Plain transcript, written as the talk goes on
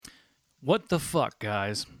What the fuck,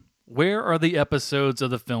 guys? Where are the episodes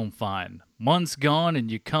of the Film Find? Months gone,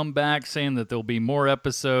 and you come back saying that there'll be more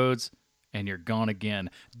episodes, and you're gone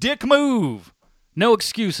again. Dick move! No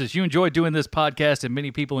excuses. You enjoy doing this podcast, and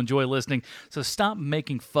many people enjoy listening, so stop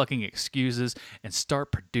making fucking excuses and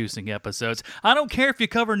start producing episodes. I don't care if you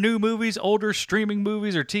cover new movies, older streaming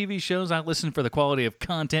movies, or TV shows. I listen for the quality of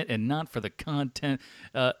content and not for the content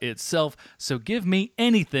itself. So give me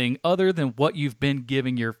anything other than what you've been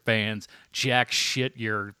giving your fans. Jack shit,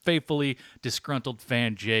 your faithfully disgruntled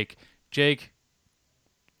fan, Jake. Jake,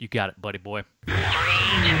 you got it, buddy boy.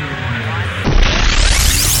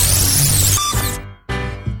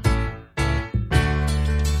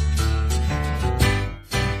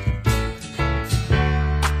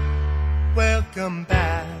 Welcome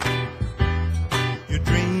back. Your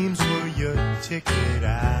dreams were your ticket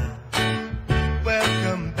out.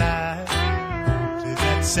 Welcome back to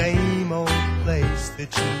that same old place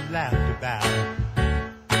that you laughed about.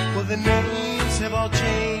 Well, the names have all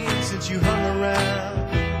changed since you hung around,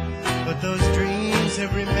 but those dreams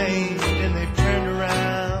have remained and they've turned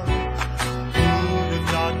around. Who'd have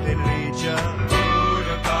thought they'd lead ya? Who'd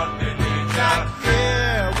have thought they'd lead ya? Back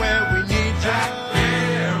here where we need ya.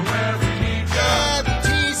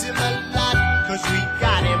 We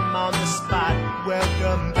got him on the spot.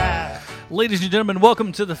 Welcome back. Ladies and gentlemen,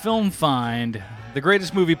 welcome to the Film Find, the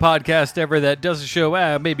greatest movie podcast ever that does a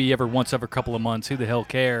show maybe every once every couple of months. Who the hell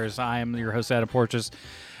cares? I am your host, Adam Porches,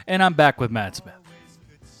 and I'm back with Matt Smith.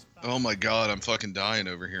 Oh my god, I'm fucking dying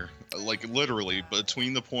over here. Like, literally,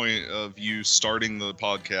 between the point of you starting the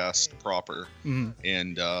podcast proper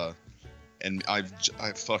and I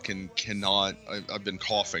fucking cannot. I've been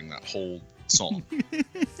coughing that whole song.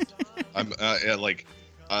 I'm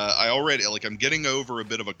I'm getting over a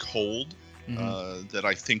bit of a cold that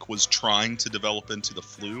I think was trying to develop into the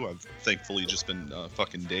flu. I've thankfully just been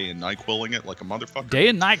fucking day and NyQuiling it like a motherfucker. Day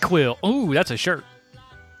and NyQuil. Ooh, that's a shirt.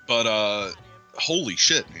 But holy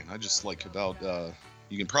shit, man! I just like about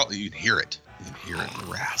you can hear it. You can hear it.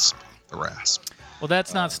 The rasp. Well,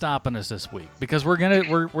 that's not stopping us this week because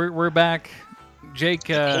we're back. Jake,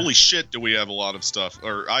 holy shit, do we have a lot of stuff,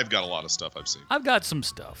 or I've got a lot of stuff I've seen. I've got some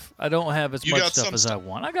stuff. I don't have as much stuff as I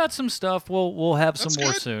want. I got some stuff. We'll have some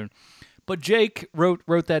more soon. But Jake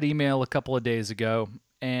wrote that email a couple of days ago,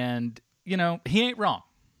 and you know, he ain't wrong.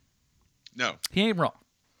 No. He ain't wrong.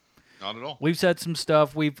 Not at all. We've said some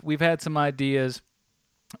stuff. We've had some ideas.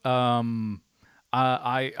 I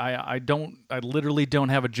literally don't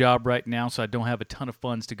have a job right now, so I don't have a ton of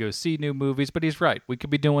funds to go see new movies. But he's right. We could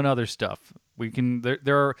be doing other stuff. We can.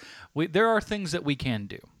 There are things that we can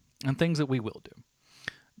do, and things that we will do.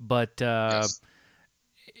 But yes.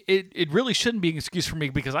 It really shouldn't be an excuse for me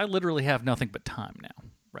because I literally have nothing but time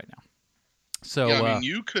right now. So yeah, I mean,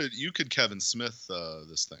 you could Kevin Smith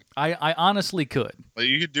this thing. I honestly could. Like,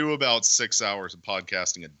 you could do about 6 hours of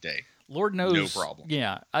podcasting a day. Lord knows. No problem.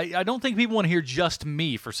 Yeah. I don't think people want to hear just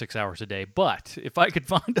me for 6 hours a day, but if I could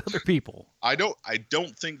find other people. I don't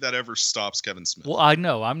think that ever stops Kevin Smith. Well, I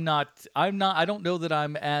know. I don't know that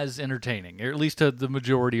I'm as entertaining, or at least to the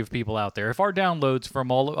majority of people out there. If our downloads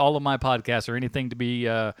from all of my podcasts are anything to be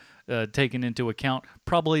taken into account,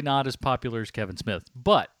 probably not as popular as Kevin Smith.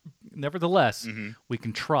 But nevertheless, we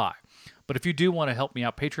can try. But if you do want to help me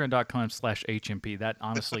out, patreon.com/HMP. That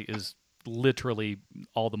honestly is literally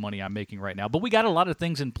all the money I'm making right now. But we got a lot of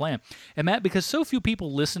things in plan. And Matt, because so few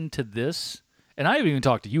people listen to this, and I haven't even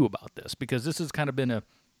talked to you about this because this has kind of been an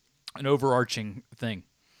overarching thing.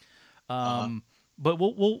 But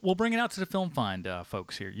we'll bring it out to the Film Find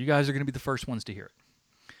folks here. You guys are going to be the first ones to hear it.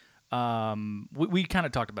 We kind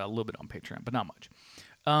of talked about it a little bit on Patreon, but not much.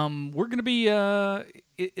 We're going to be,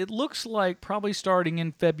 it looks like probably starting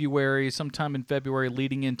in February, sometime in February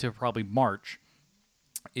leading into probably March,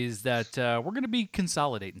 is that we're going to be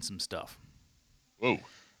consolidating some stuff. Whoa.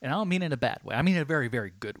 And I don't mean in a bad way. I mean in a very,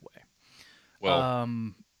 very good way. Well,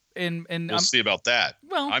 and we'll see about that.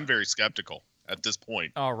 Well, I'm very skeptical at this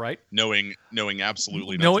point. All right. Knowing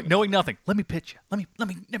absolutely nothing. Knowing nothing. Let me pitch you. Let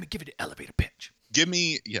me give you the elevator pitch. Give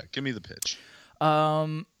me the pitch.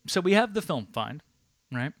 So we have the Film Find,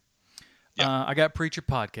 right? Yeah. I got Preacher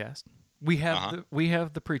Podcast. We have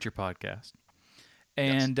the Preacher Podcast.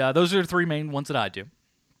 And those are the three main ones that I do.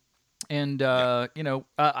 And, you know,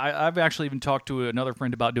 I've actually even talked to another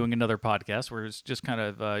friend about doing another podcast where it's just kind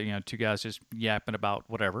of, two guys just yapping about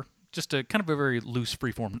whatever. Just a kind of a very loose,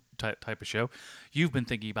 freeform type of show. You've been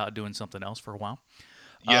thinking about doing something else for a while.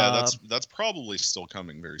 Yeah, that's probably still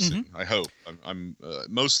coming very soon. I hope. I'm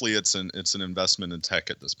mostly it's an investment in tech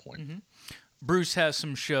at this point. Bruce has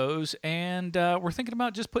some shows, and we're thinking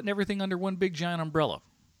about just putting everything under one big giant umbrella.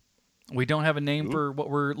 We don't have a name Ooh. for what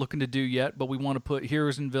we're looking to do yet, but we want to put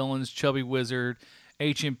Heroes and Villains, Chubby Wizard,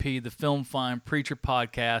 HMP, the Film Fine, Preacher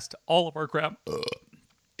Podcast, all of our crap.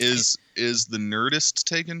 Is the Nerdist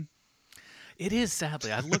taken? It is,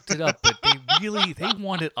 sadly. I looked it up, but they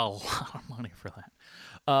wanted a lot of money for that.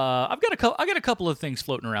 I got a couple of things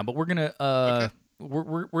floating around, but we're gonna Okay.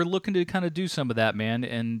 we're looking to kind of do some of that, man.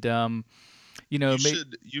 And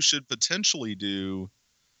You should potentially do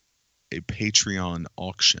a Patreon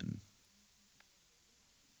auction.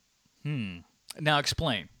 now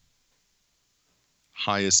explain.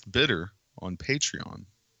 Highest bidder on Patreon,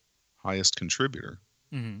 highest contributor,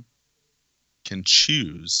 can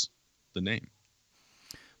choose the name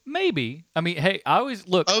Maybe. I mean, hey, I always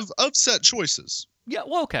look. of set choices. Yeah,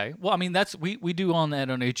 well, okay. Well, I mean, that's we do on that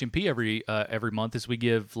on HMP every month is we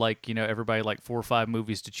give everybody like 4 or 5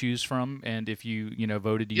 movies to choose from, and if you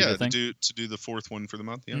voted, you get a thing. to do the fourth one for the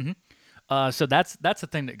month. Yeah, So that's the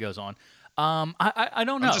thing that goes on. I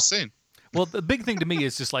don't know. I'm just saying. Well, the big thing to me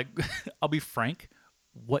is just like I'll be frank.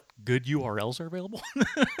 What good URLs are available?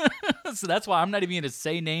 So that's why I'm not even going to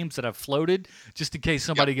say names that I've floated, just in case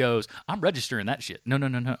somebody goes, "I'm registering that shit." No.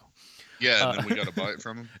 Yeah, and then we got to buy it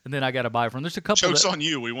from them. And then I got to buy from. There's a couple. Joke's on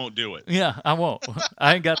you. We won't do it. Yeah, I won't.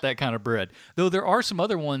 I ain't got that kind of bread. Though there are some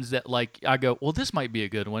other ones that like I go, well, this might be a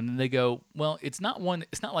good one, and they go, well, it's not one.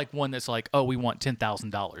 It's not like one that's like, oh, we want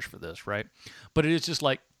 $10,000 for this, right? But it is just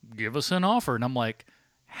like, give us an offer, and I'm like,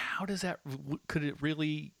 how does that? Could it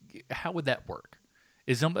really? How would that work?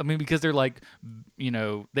 Because they're like,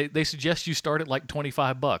 they suggest you start at like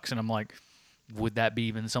 $25, and I'm like, would that be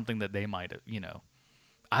even something that they might,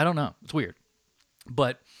 I don't know. It's weird,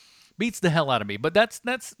 but beats the hell out of me. But that's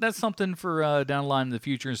something for down the line in the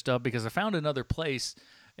future and stuff. Because I found another place,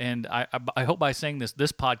 and I hope by saying this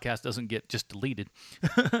podcast doesn't get just deleted.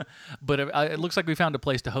 But it looks like we found a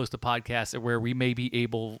place to host a podcast where we may be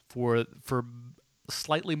able for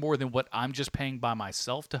slightly more than what I'm just paying by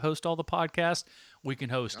myself to host all the podcasts. We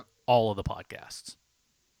can host all of the podcasts.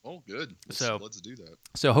 Oh, good. Let's do that.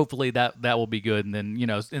 So hopefully that will be good, and then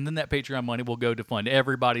and then that Patreon money will go to fund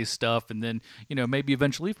everybody's stuff, and then maybe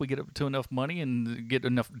eventually if we get up to enough money and get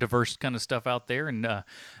enough diverse kind of stuff out there, and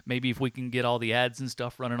maybe if we can get all the ads and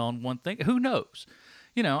stuff running on one thing, who knows?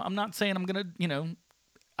 I'm not saying I'm gonna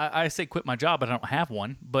I say quit my job, but I don't have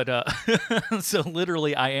one. But so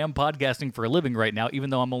literally, I am podcasting for a living right now,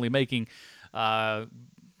 even though I'm only making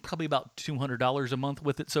probably about $200 a month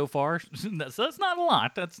with it so far. So that's not a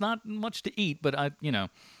lot. That's not much to eat. But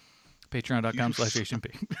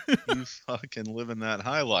patreon.com/HMP. You fucking living that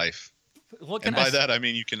high life. And by that, I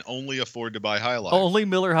mean you can only afford to buy High Life. Only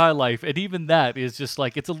Miller High Life. And even that is just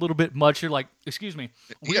like, it's a little bit much. You're like, excuse me.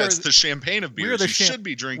 It's the champagne of beers. You should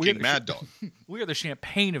be drinking Mad Dog. We are the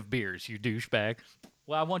champagne of beers, you douchebag.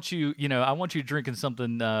 Well, I want you drinking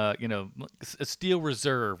something, a Steel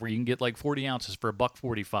Reserve where you can get like 40 ounces for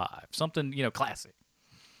 $1.45. Something, classic.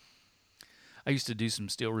 I used to do some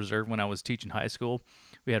Steel Reserve when I was teaching high school.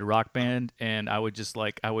 We had a rock band, and I would just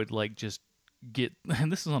get,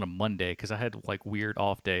 and this is on a Monday because I had like weird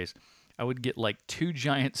off days. I would get like 2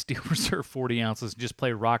 giant Steel Reserve 40 ounces and just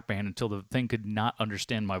play Rock Band until the thing could not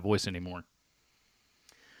understand my voice anymore.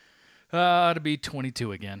 To be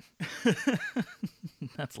 22 again.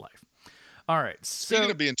 That's life. All right.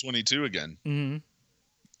 Speaking of being 22 again. Mm-hmm.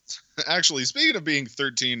 Actually, speaking of being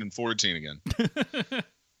 13 and 14 again.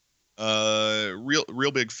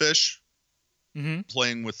 Real Big Fish. Mm-hmm.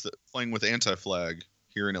 Playing with Anti-Flag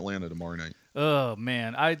here in Atlanta tomorrow night. Oh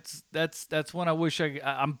man, that's when I wish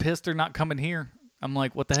I'm pissed they're not coming here. I'm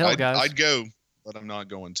like, what the hell, guys? I'd go, but I'm not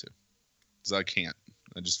going to, because I can't.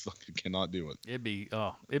 I just fucking cannot do it. It'd be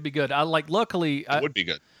good. Luckily, it would be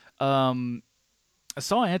good. I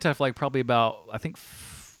saw Anti-Flag probably about, I think,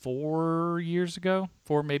 4 years ago,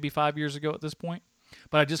 maybe 5 years ago at this point.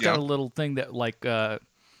 But I just got a little thing that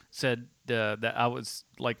said that I was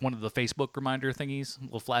like one of the Facebook reminder thingies,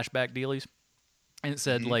 little flashback dealies. And it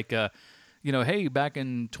said hey, back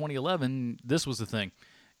in 2011, this was the thing.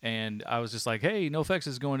 And I was just like, hey, NoFX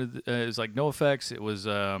is going to, it's like NoFX, it was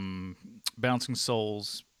Bouncing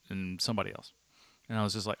Souls and somebody else. And I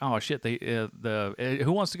was just like, oh shit,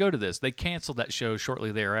 who wants to go to this? They canceled that show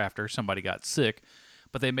shortly thereafter. Somebody got sick,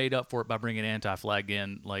 but they made up for it by bringing Anti-Flag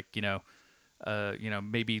in,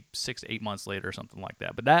 maybe 6 to 8 months later or something like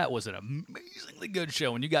that. But that was an amazingly good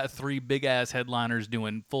show. And you got 3 big ass headliners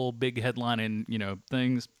doing full big headlining,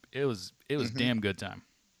 things. It was damn good time.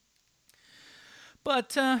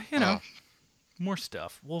 But more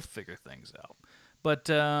stuff. We'll figure things out. But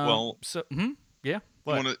yeah.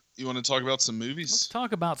 What? You want to talk about some movies? Let's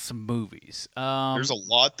talk about some movies. There's a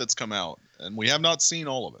lot that's come out, and we have not seen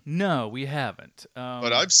all of it. No, we haven't.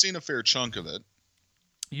 But I've seen a fair chunk of it.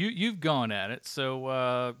 You've gone at it,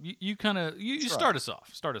 so you kind of start us off.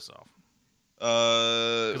 Start us off.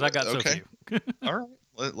 Because I got okay. so few. All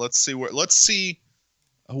right. Let's see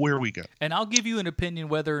where we go. And I'll give you an opinion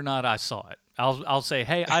whether or not I saw it. I'll say,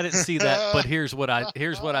 hey, I didn't see that, but here's what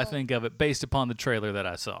I think of it based upon the trailer that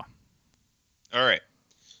I saw. All right.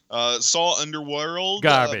 Saw Underworld.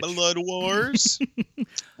 Garbage. Blood Wars.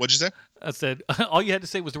 What'd you say? I said all you had to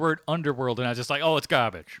say was the word Underworld, and I was just like, oh, it's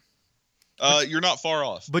garbage. You're not far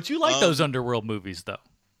off. But you like those Underworld movies, though.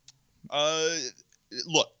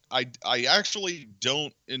 Look, I actually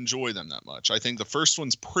don't enjoy them that much. I think the first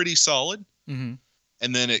one's pretty solid, and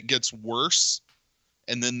then it gets worse,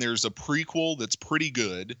 and then there's a prequel that's pretty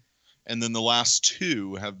good, and then the last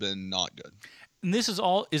two have been not good. And this is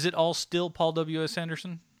all. Is it all still Paul W.S.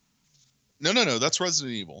 Anderson? No. That's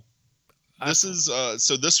Resident Evil. This is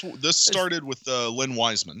this started with Len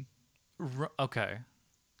Wiseman. Okay.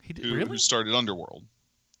 Who started Underworld.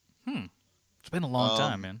 It's been a long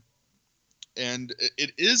time, man. And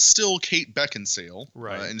it is still Kate Beckinsale.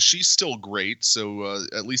 Right. And she's still great, so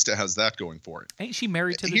at least it has that going for it. Ain't she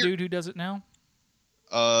married to the dude who does it now?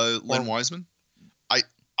 Len Wiseman?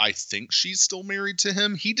 I think she's still married to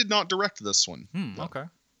him. He did not direct this one. Okay.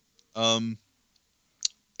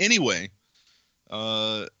 Anyway,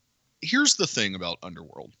 here's the thing about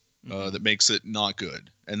Underworld. That makes it not good.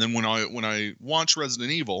 And then when I watch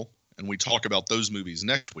Resident Evil and we talk about those movies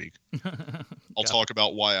next week, I'll talk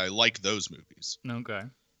about why I like those movies. Okay.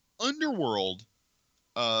 Underworld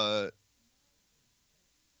does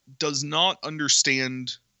not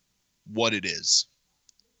understand what it is.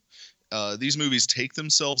 These movies take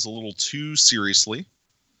themselves a little too seriously.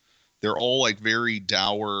 They're all like very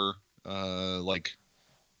dour, like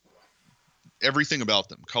everything about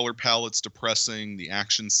them. Color palette's depressing. The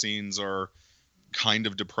action scenes are kind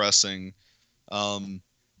of depressing.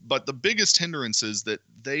 But the biggest hindrance is that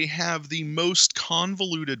they have the most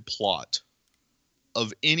convoluted plot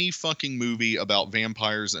of any fucking movie about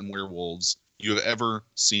vampires and werewolves you have ever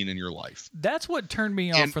seen in your life. That's what turned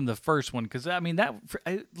me off from the first one. Because, I mean,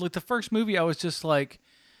 like the first movie, I was just like,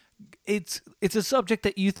 it's a subject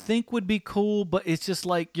that you think would be cool, but it's just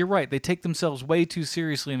like, you're right, they take themselves way too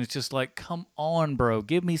seriously, and it's just like, come on, bro,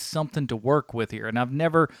 give me something to work with here. And I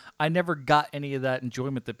never got any of that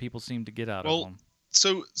enjoyment that people seem to get out of them.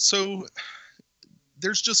 So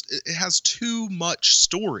there's just, it has too much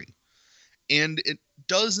story, and it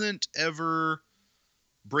doesn't ever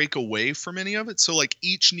break away from any of it. So like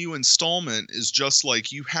each new installment is just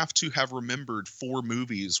like, you have to have remembered 4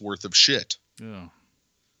 movies worth of shit. Yeah.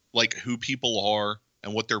 Like who people are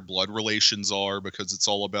and what their blood relations are, because it's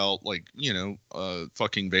all about like,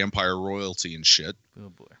 fucking vampire royalty and shit. Oh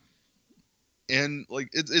boy. And like,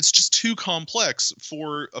 it's just too complex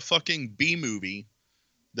for a fucking B movie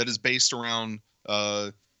that is based around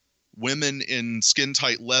women in skin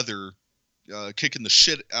tight leather kicking the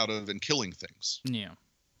shit out of and killing things. Yeah.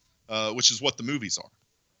 Which is what the movies are.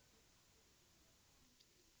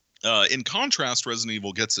 In contrast, Resident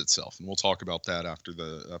Evil gets itself, and we'll talk about that after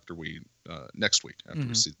we next week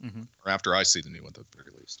we see, or after I see the new one at the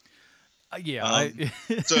very least.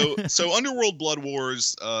 So Underworld Blood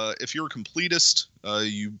Wars. If you're a completist,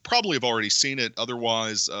 you probably have already seen it.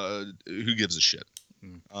 Otherwise, who gives a shit?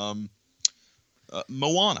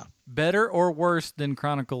 Moana. Better or worse than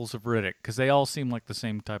Chronicles of Riddick? Because they all seem like the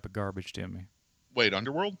same type of garbage to me. Wait,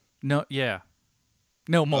 Underworld? No, yeah.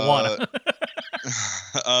 No, Moana.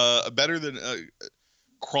 Better than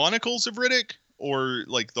Chronicles of Riddick, or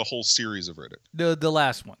like the whole series of Riddick? The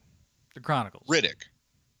last one. The Chronicles. Riddick.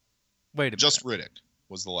 Wait a minute. Just Riddick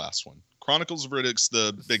was the last one. Chronicles of Riddick's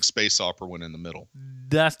the big space opera one in the middle.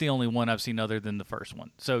 That's the only one I've seen other than the first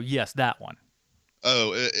one. So yes, that one.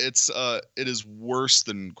 Oh, it is worse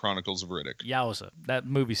than Chronicles of Riddick. Yowza, that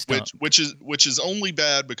movie stunk. Which is only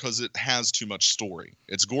bad because it has too much story.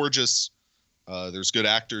 It's gorgeous. There's good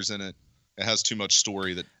actors in it. It has too much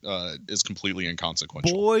story that is completely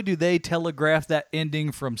inconsequential. Boy, do they telegraph that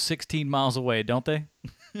ending from 16 miles away, don't they?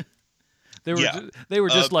 They were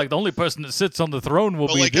just like, the only person that sits on the throne will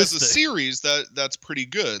be like this as a series, that's pretty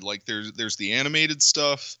good. Like there's the animated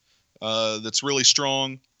stuff that's really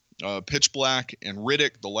strong. Pitch Black and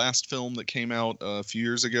Riddick, the last film that came out a few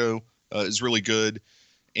years ago, is really good.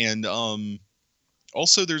 And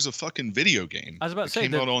also there's a fucking video game. I was about to say,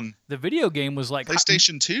 came out on the video game was like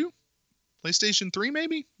PlayStation 2? PlayStation 3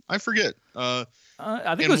 maybe? I forget. I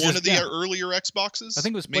think it was one of the earlier Xboxes. I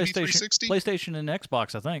think it was maybe PlayStation 360? PlayStation and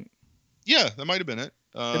Xbox, I think. Yeah, that might have been it.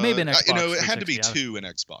 It may have been Xbox. It had to be 2 in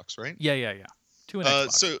Xbox, right? Yeah. To an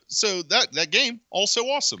Xbox. So that game also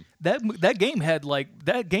awesome. That game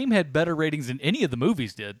had better ratings than any of the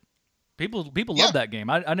movies did. People love that game.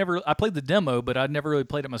 I played the demo, but I never really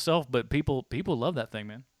played it myself. But people love that thing,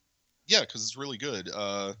 man. Yeah, because it's really good.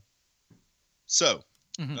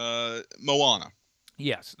 Moana.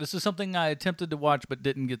 Yes, this is something I attempted to watch, but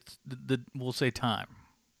didn't get we'll say time.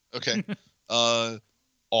 Okay.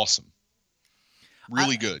 Awesome.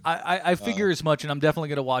 Really good. I figure as much, and I'm definitely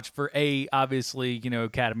going to watch for obviously,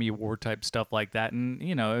 Academy Award type stuff like that, and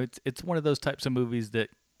it's one of those types of movies that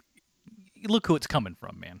look who it's coming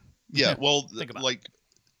from, man. Yeah, well, like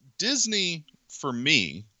Disney for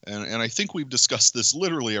me, and I think we've discussed this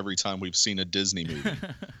literally every time we've seen a Disney movie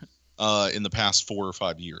in the past 4 or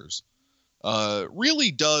 5 years.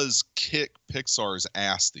 Really does kick Pixar's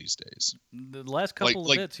ass these days. The last couple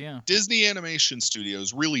of bits, yeah. Disney Animation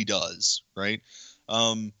Studios really does, right?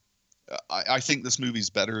 I think this movie's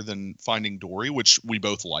better than Finding Dory, which we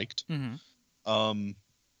both liked. Mm-hmm.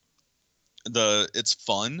 It's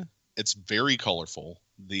fun. It's very colorful.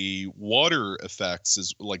 The water effects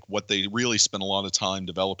is like what they really spent a lot of time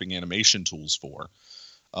developing animation tools for.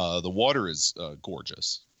 The water is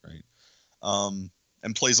gorgeous, right?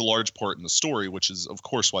 And plays a large part in the story, which is, of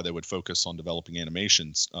course, why they would focus on developing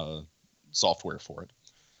animations software for it.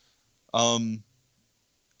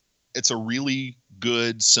 It's a really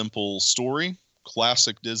good, simple story.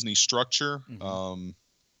 Classic Disney structure. Mm-hmm.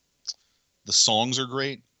 The songs are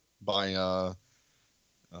great by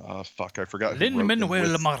I forgot who wrote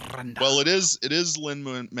Lin-Manuel Miranda. Well, it is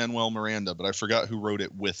Lin-Manuel Miranda, but I forgot who wrote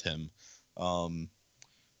it with him.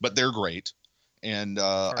 But they're great. And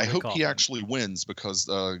I hope he actually wins because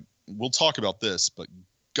we'll talk about this, but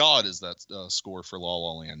God, is that score for La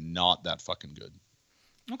La Land not that fucking good.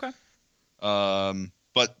 Okay.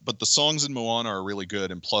 But the songs in Moana are really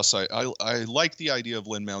good, and plus I like the idea of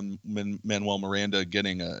Lin-Manuel Miranda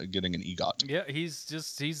getting an EGOT. Yeah, he's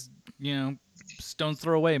stone's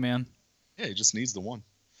throw away, man. Yeah, he just needs the one.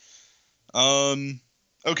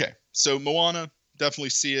 Okay, so Moana, definitely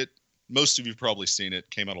see it. Most of you've probably seen it.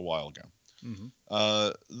 Came out a while ago.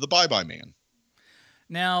 Mm-hmm. The Bye-Bye Man.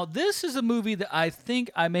 Now, this is a movie that I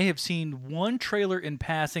think I may have seen one trailer in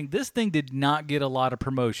passing. This thing did not get a lot of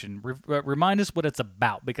promotion. Remind us what it's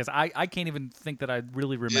about, because I can't even think that I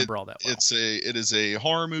really remember all that well. It is a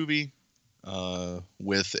horror movie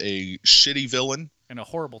with a shitty villain. And a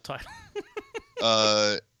horrible title.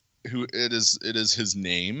 Who it is his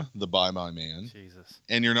name, the Bye-Bye Man. Jesus.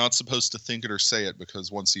 And you're not supposed to think it or say it,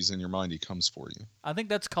 because once he's in your mind, he comes for you. I think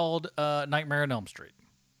that's called Nightmare on Elm Street.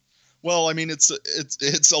 Well, I mean, it's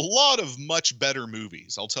a lot of much better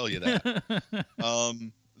movies, I'll tell you that.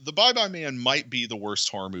 The Bye-Bye Man might be the worst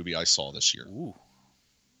horror movie I saw this year. Ooh.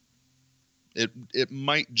 It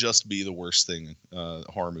might just be the worst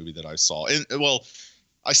horror movie that I saw. And well,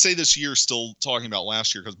 I say this year, still talking about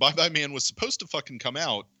last year, because Bye-Bye Man was supposed to fucking come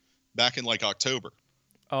out back in like October.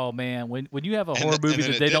 Oh man, when you have a horror movie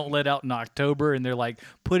that they don't let out in October and they're like,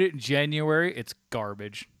 put it in January, it's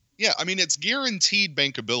garbage. Yeah, I mean, it's guaranteed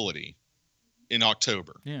bankability in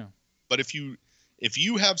October. Yeah. But if you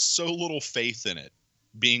have so little faith in it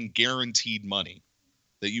being guaranteed money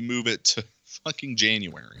that you move it to fucking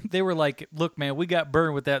January. They were like, look, man, we got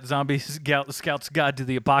burned with that Zombie Scout's Guide to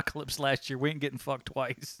the Apocalypse last year. We ain't getting fucked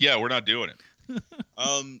twice. Yeah, we're not doing it.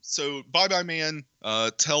 So Bye-Bye Man,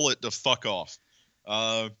 tell it to fuck off.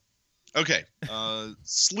 Okay.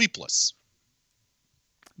 Sleepless.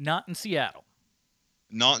 Not in Seattle.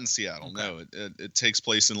 Not in Seattle. Okay. No, it takes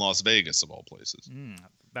place in Las Vegas, of all places.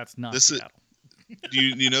 That's not Seattle. Do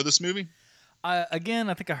you know this movie? Again,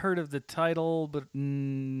 I think I heard of the title, but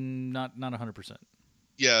not 100%.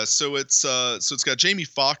 Yeah, so it's got Jamie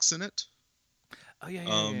Foxx in it. Oh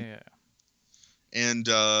yeah. And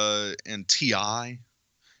T.I.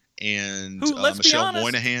 and let's Michelle be honest,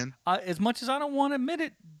 Moynihan. As much as I don't want to admit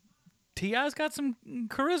it, T.I.'s got some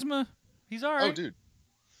charisma. He's all right. Oh, dude.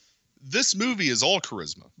 This movie is all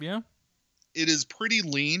charisma. Yeah. It is pretty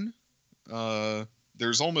lean.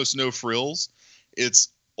 There's almost no frills. It's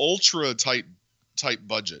ultra tight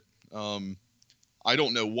budget. I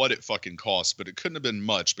don't know what it fucking costs, but it couldn't have been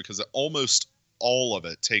much because almost all of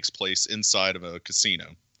it takes place inside of a casino.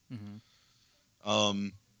 Mm-hmm.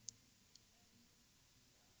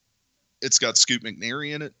 It's got Scoot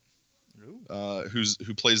McNairy in it,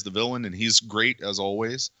 who plays the villain, and he's great as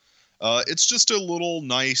always. It's just a little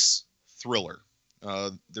nice thriller.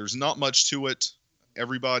 There's not much to it.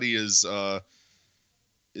 Everybody is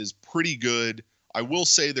pretty good. I will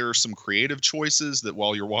say there are some creative choices that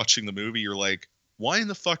while you're watching the movie, you're like, why in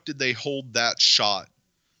the fuck did they hold that shot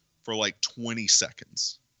for like 20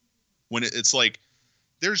 seconds? When it's like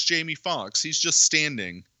there's Jamie Foxx. He's just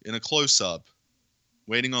standing in a close-up,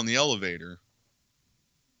 waiting on the elevator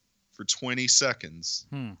for 20 seconds.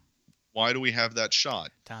 Why do we have that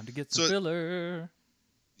shot? Time to get some filler.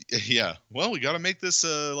 Yeah. Well, we got to make this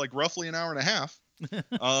like roughly an hour and a half.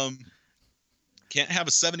 Can't have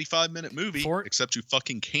a 75-minute movie, except you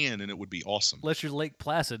fucking can, and it would be awesome. Unless you're Lake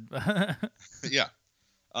Placid. Yeah.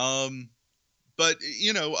 But,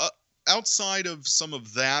 you know, outside of some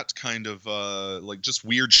of that kind of like just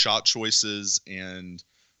weird shot choices and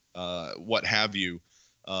what have you,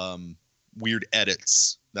 weird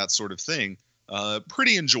edits, that sort of thing,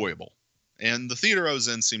 pretty enjoyable. And the theater I was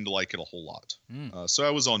in seemed to like it a whole lot. So I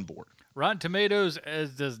was on board. Rotten Tomatoes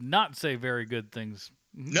does not say very good things.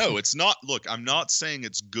 No, it's not. Look, I'm not saying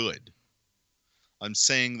it's good. I'm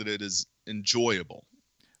saying that it is enjoyable.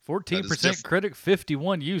 14% critic,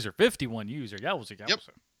 51 user. 51 user. Yowza. Yep.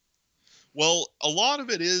 Well, a lot of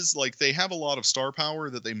it is like they have a lot of star power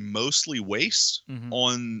that they mostly waste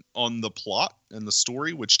on the plot and the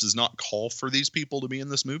story, which does not call for these people to be in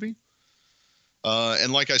this movie.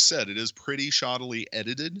 And like I said, it is pretty shoddily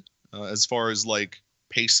edited as far as like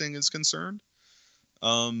pacing is concerned.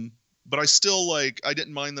 But I still I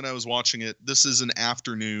didn't mind that I was watching it. This is an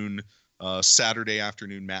afternoon, Saturday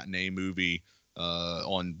afternoon matinee movie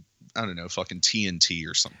on, I don't know, fucking TNT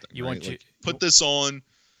or something. Put this on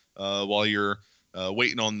while you're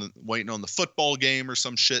waiting on the football game or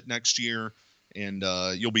some shit next year, and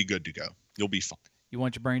you'll be good to go. You'll be fine. You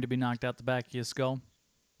want your brain to be knocked out the back of your skull?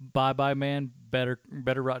 Bye, man. Better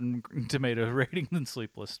Rotten Tomato rating than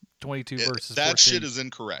Sleepless. 22 versus 14. That shit is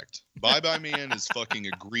incorrect. Bye, man is fucking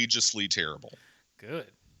egregiously terrible. Good.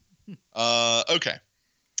 Okay.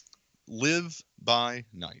 Live by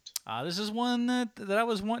Night. This is one that I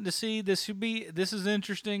was wanting to see. This is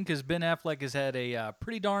interesting because Ben Affleck has had a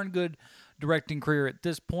pretty darn good directing career at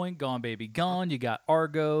this point. Gone Baby Gone. You got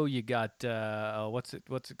Argo. You got what's it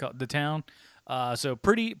called? The Town. So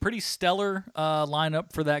pretty stellar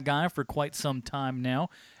lineup for that guy for quite some time now.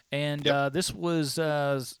 And this was,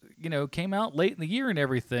 came out late in the year and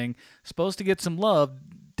everything. Supposed to get some love.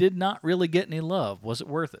 Did not really get any love. Was it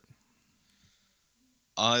worth it?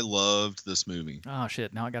 I loved this movie. Oh,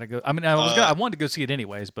 shit. Now I got to go. I mean, I wanted to go see it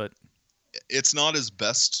anyways, but. It's not his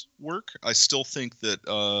best work. I still think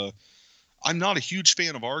that I'm not a huge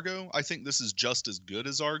fan of Argo. I think this is just as good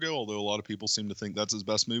as Argo, although a lot of people seem to think that's his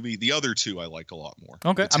best movie. The other two I like a lot more.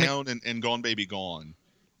 Okay. The Town and Gone Baby Gone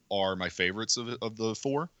are my favorites of the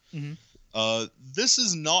four. Mm-hmm. This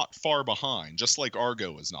is not far behind, just like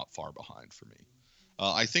Argo is not far behind for me.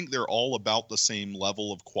 I think they're all about the same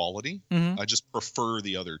level of quality. Mm-hmm. I just prefer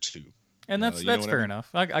the other two. And that's fair enough.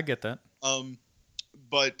 I get that.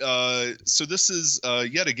 But so this is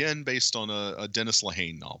yet again based on a Dennis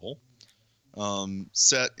Lehane novel.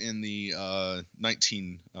 Set in the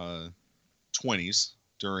 1920s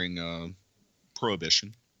during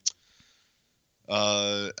Prohibition.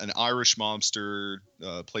 An Irish mobster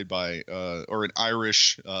played by, or an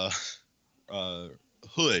Irish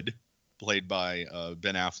hood played by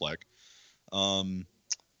Ben Affleck,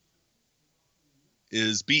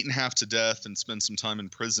 is beaten half to death and spends some time in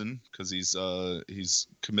prison because he's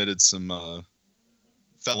committed some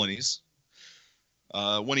felonies.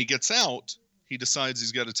 When he gets out, he decides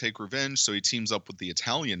he's got to take revenge, so he teams up with the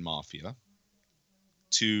Italian mafia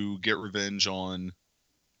to get revenge on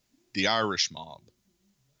the Irish mob.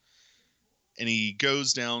 And he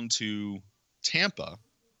goes down to Tampa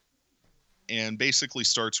and basically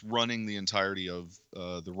starts running the entirety of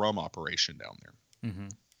the rum operation down there.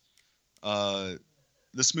 Mm-hmm.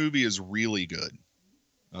 This movie is really good.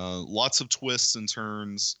 Lots of twists and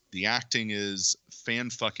turns. The acting is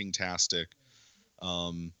fan-fucking-tastic.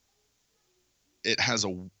 It has a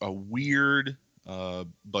weird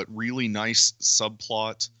but really nice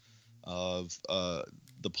subplot of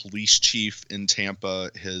the police chief in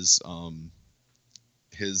Tampa. His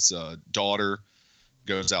daughter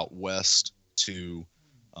goes out west to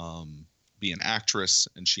be an actress,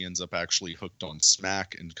 and she ends up actually hooked on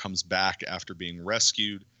smack and comes back after being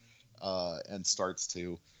rescued and starts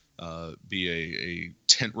to be a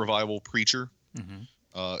tent revival preacher. Mm-hmm.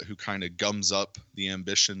 Who kind of gums up the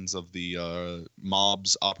ambitions of the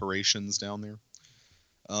mob's operations down there.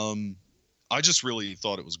 I just really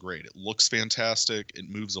thought it was great. It looks fantastic. It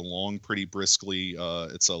moves along pretty briskly.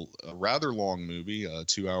 It's a rather long movie,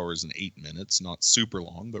 2 hours and 8 minutes. Not super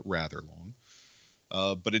long, but rather long.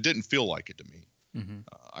 But it didn't feel like it to me. Mm-hmm.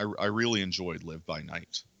 I really enjoyed Live by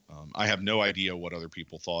Night. I have no idea what other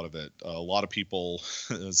people thought of it. A lot of people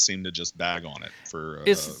seem to just bag on it for.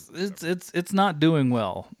 It's not doing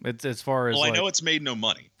well. It's as far as well, I know it's made no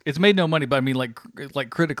money. It's made no money, but I mean, like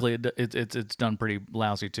critically, it's done pretty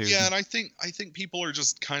lousy too. Yeah, and I think people are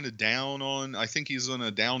just kind of down on. I think he's on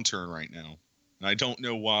a downturn right now, and I don't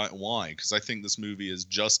know why. Because I think this movie is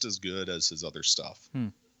just as good as his other stuff.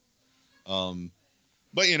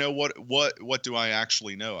 But you know what do I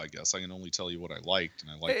actually know? I guess I can only tell you what I liked, and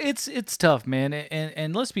I liked. It's tough, man,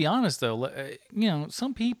 and let's be honest though. You know,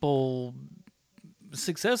 some people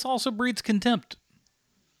success also breeds contempt.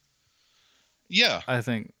 Yeah, I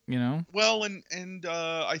think, you know. Well, and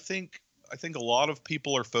I think a lot of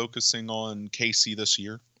people are focusing on Casey this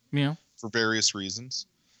year. Yeah. For various reasons.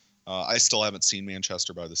 I still haven't seen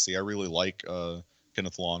Manchester by the Sea. I really like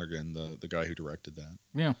Kenneth Lonergan, the guy who directed that.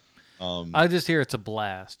 Yeah. I just hear it's a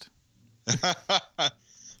blast.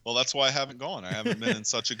 Well, that's why I haven't gone. I haven't been in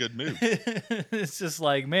such a good mood. It's just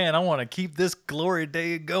like, man, I want to keep this glory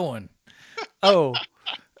day going. Oh,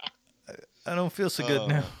 I don't feel so good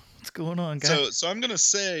now. What's going on, guys? So I'm gonna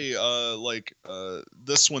say,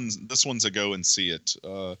 this one's a go and see it.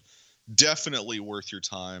 Definitely worth your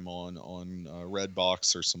time on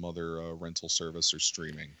Redbox or some other rental service or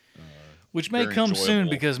streaming. Which may come soon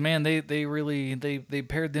because, man, they really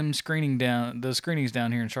pared them screenings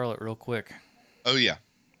down here in Charlotte real quick. Oh yeah.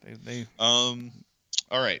 They all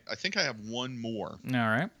right. I think I have one more. All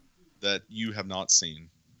right. That you have not seen.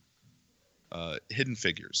 Hidden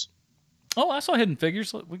Figures. Oh, I saw Hidden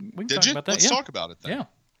Figures. We can talk about that. Let's talk about it then. Yeah.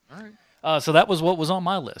 All right. So that was what was on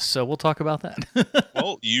my list. So we'll talk about that.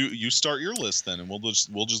 Well, you start your list then, and we'll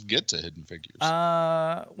just get to Hidden Figures.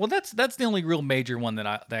 Well, that's the only real major one that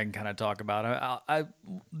I can kind of talk about.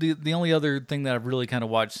 The only other thing that I've really kind of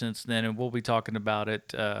watched since then, and we'll be talking about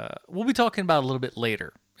it. We'll be talking about it a little bit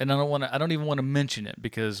later, and I don't even want to mention it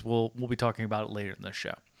because we'll be talking about it later in the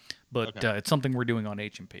show. But okay. It's something we're doing on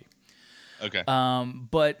H&P. Okay.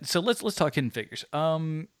 But so let's talk Hidden Figures.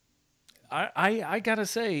 I gotta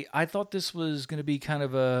say, I thought this was gonna be kind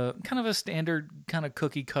of a standard kind of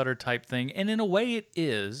cookie cutter type thing, and in a way it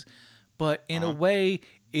is, but in a way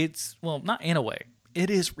it's not in a way. It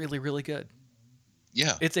is really, really good.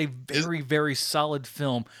 Yeah. It's a very, very solid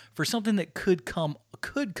film for something that could come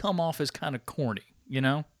off as kind of corny, you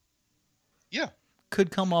know? Yeah. Could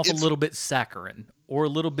come off a little bit saccharine or a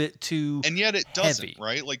little bit too and yet it doesn't, heavy.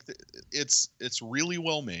 Right? Like it's really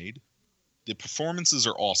well made. The performances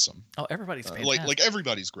are awesome. Oh, everybody's fantastic. Like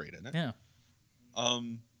everybody's great in it. Yeah.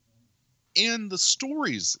 And the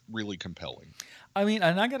story's really compelling. I mean,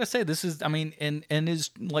 and I gotta say, this is, I mean, and is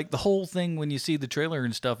like the whole thing when you see the trailer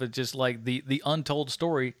and stuff, it's just like the untold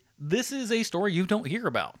story. This is a story you don't hear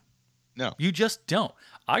about. No. You just don't.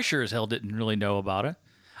 I sure as hell didn't really know about it.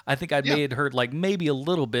 I think I may have heard like maybe a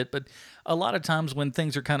little bit, but a lot of times when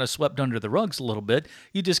things are kind of swept under the rugs a little bit,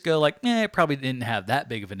 you just go like, it probably didn't have that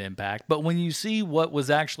big of an impact. But when you see what was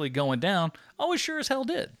actually going down, oh, it sure as hell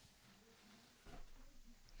did.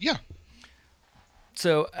 Yeah.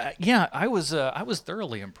 So I was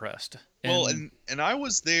thoroughly impressed. Well, and I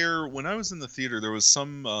was there when I was in the theater. There was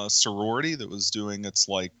some sorority that was doing its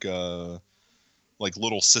like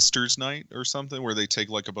Little Sisters Night or something, where they take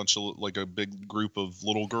like a bunch of like a big group of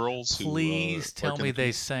little girls. Please tell me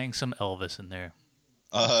they sang some Elvis in there.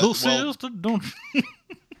 Sister, don't.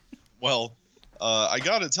 Well, I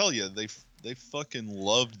gotta tell you, they fucking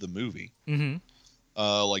loved the movie. Mm-hmm.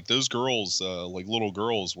 Like those girls, like little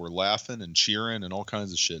girls, were laughing and cheering and all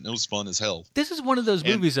kinds of shit, and it was fun as hell. This is one of those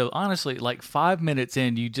movies, though. Honestly, like 5 minutes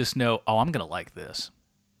in, you just know, oh, I'm gonna like this.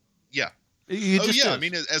 Yeah. I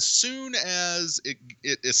mean, as soon as it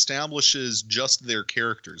establishes just their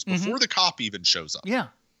characters before the cop even shows up,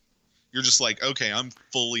 you're just like, okay, I'm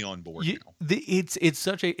fully on board now. It's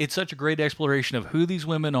such a great exploration of who these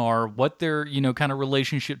women are, what their kind of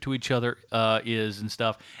relationship to each other is and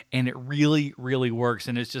stuff, and it really, really works.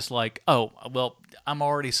 And it's just like, oh, well, I'm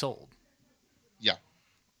already sold. Yeah.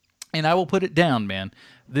 And I will put it down, man.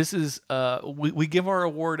 This is we give our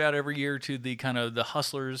award out every year to the kind of the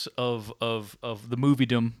hustlers of the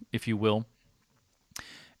moviedom, if you will.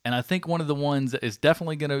 And I think one of the ones that is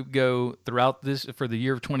definitely going to go throughout this for the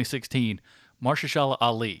year of 2016, Mahershala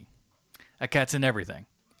Ali. That cat's in everything,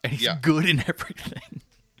 and he's good in everything.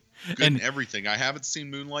 Good in everything. I haven't seen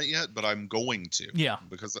Moonlight yet, but I'm going to. Yeah,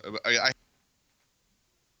 because I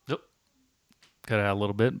cut it out a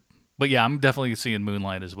little bit. But yeah, I'm definitely seeing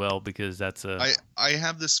Moonlight as well because that's a. I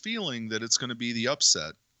have this feeling that it's going to be the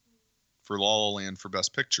upset for La La Land for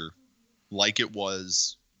Best Picture, like it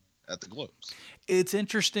was at the Globes. It's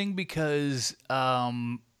interesting because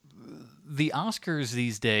the Oscars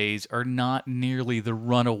these days are not nearly the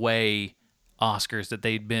runaway Oscars that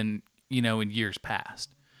they'd been, in years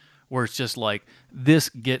past, where it's just like this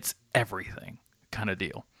gets everything kind of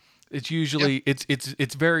deal. It's usually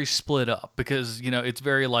it's very split up because it's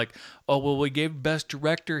very like, oh well, we gave Best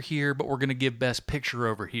Director here, but we're going to give Best Picture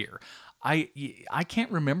over here. I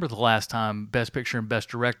can't remember the last time Best Picture and Best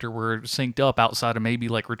Director were synced up outside of maybe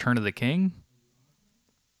like Return of the King.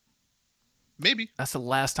 Maybe that's the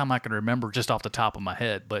last time I can remember just off the top of my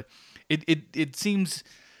head. But it seems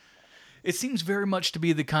very much to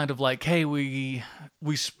be the kind of like, hey,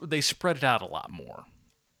 they spread it out a lot more.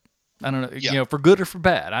 I don't know, for good or for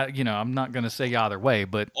bad. I'm not going to say either way,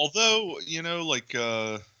 but although,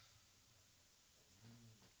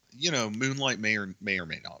 Moonlight may or may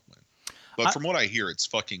not win. But from what I hear, it's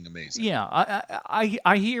fucking amazing. Yeah,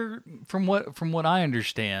 I hear from what I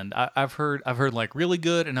understand, I've heard like really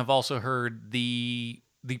good, and I've also heard the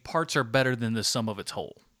parts are better than the sum of its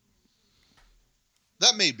whole.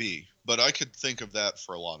 That may be, but I could think of that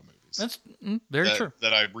for a lot of movies. That's very true.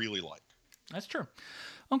 That I really like. That's true.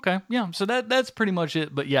 Okay, yeah. So that's pretty much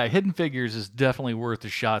it. But yeah, Hidden Figures is definitely worth a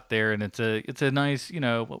shot there, and it's a nice,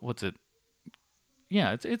 what's it?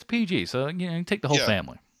 Yeah, it's PG, so you take the whole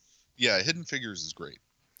family. Yeah, Hidden Figures is great.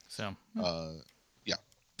 So, yeah.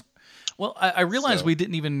 Well, I realized we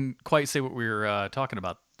didn't even quite say what we were talking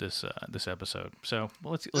about this episode. So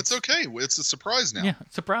let's. It's okay. It's a surprise now. Yeah,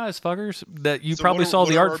 surprise, fuckers! That you probably saw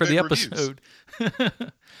the art for the episode.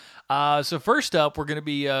 So first up, we're going to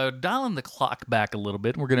be dialing the clock back a little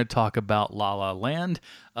bit. We're going to talk about La La Land.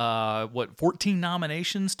 14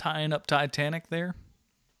 nominations, tying up Titanic there.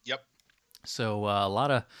 Yep. So a lot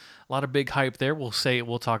of big hype there. We'll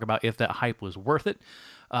talk about if that hype was worth it.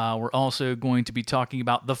 We're also going to be talking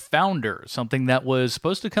about The Founder, something that was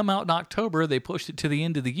supposed to come out in October. They pushed it to the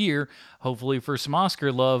end of the year, hopefully for some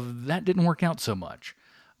Oscar love. That didn't work out so much.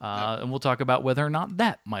 And we'll talk about whether or not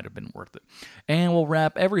that might have been worth it. And we'll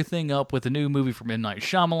wrap everything up with a new movie from M. Night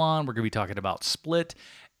Shyamalan. We're going to be talking about Split.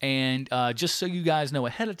 And just so you guys know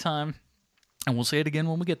ahead of time, and we'll say it again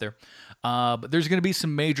when we get there, but there's going to be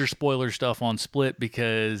some major spoiler stuff on Split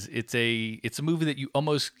because it's a movie that you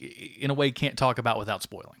almost, in a way, can't talk about without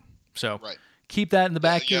spoiling. So keep that in the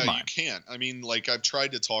back of your mind. You can't. I mean, like, I've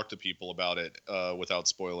tried to talk to people about it without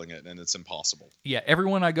spoiling it, and it's impossible. Yeah,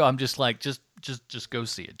 everyone I go, I'm just like, just go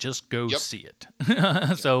see it. Just go see it.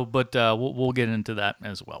 So, but we'll get into that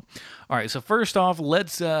as well. All right, so first off,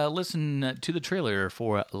 let's listen to the trailer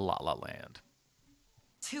for La La Land.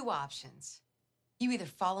 2 options. You either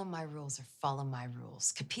follow my rules or follow my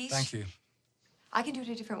rules. Capiche? Thank you. I can do it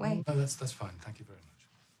a different way. No, that's fine. Thank you very much.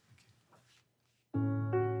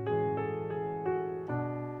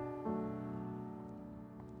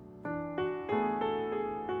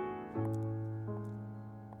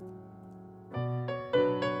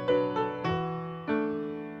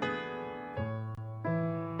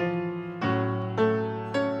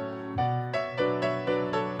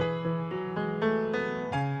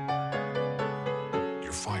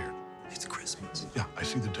 Fired. It's Christmas. Yeah, I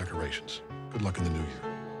see the decorations. Good luck in the new year.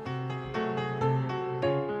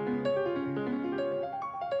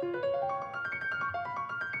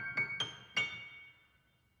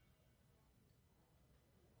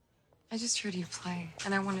 I just heard you play,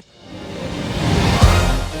 and I wanted...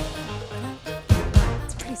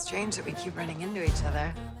 It's pretty strange that we keep running into each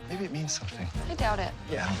other. Maybe it means something. I doubt it.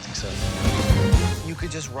 Yeah, I don't think so. You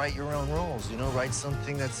could just write your own rules, write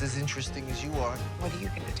something that's as interesting as you are. What are you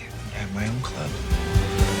gonna do? I have my own club.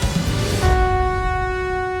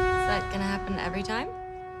 Is that gonna happen every time?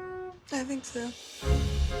 I think so.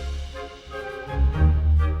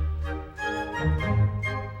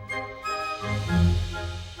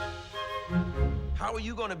 How are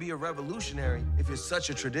you going to be a revolutionary if you're such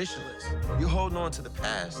a traditionalist? You're holding on to the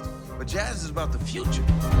past, but jazz is about the future.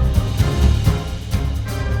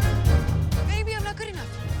 Maybe I'm not good enough.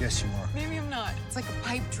 Yes, you are. Maybe I'm not. It's like a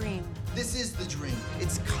pipe dream. This is the dream.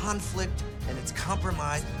 It's conflict, and it's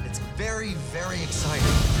compromise, and it's very, very exciting.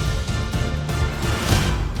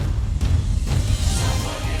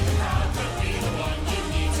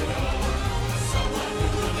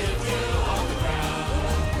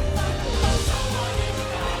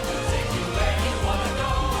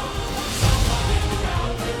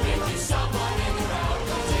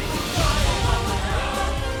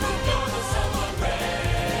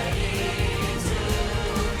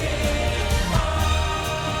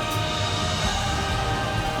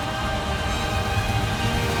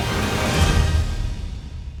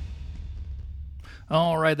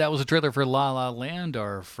 right, that was a trailer for La La Land,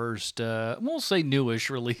 our first, we'll say newish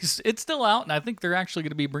release. It's still out, and I think they're actually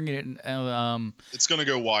going to be bringing it. It's going to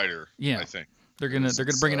go wider. Yeah, I think they're gonna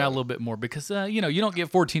bring it out a little bit more because you don't get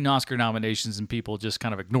 14 Oscar nominations and people just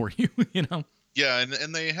kind of ignore you. Yeah,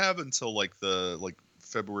 and they have until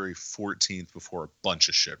February 14th before a bunch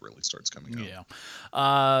of shit really starts coming out.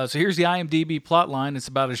 Yeah. So here's the IMDb plot line. It's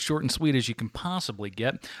about as short and sweet as you can possibly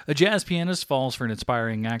get. A jazz pianist falls for an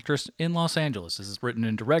inspiring actress in Los Angeles. This is written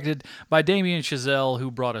and directed by Damien Chazelle, who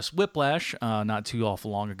brought us Whiplash not too awful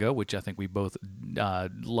long ago, which I think we both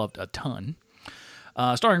loved a ton.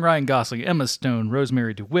 Starring Ryan Gosling, Emma Stone,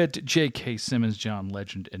 Rosemary DeWitt, J.K. Simmons, John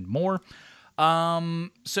Legend, and more.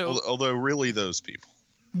 Although really those people.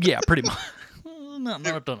 Yeah, pretty much. Not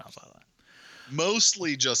done outside of that.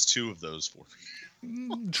 Mostly just two of those four.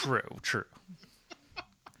 True.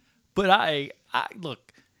 But I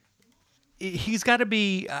look, he's got to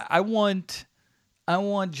be. I want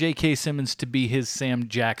J.K. Simmons to be his Sam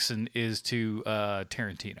Jackson is to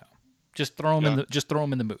Tarantino. Just throw him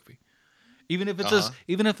in the movie, even if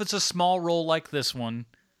it's a small role like this one.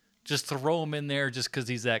 Just throw him in there just because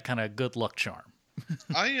he's that kind of good luck charm.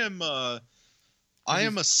 I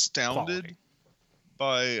am astounded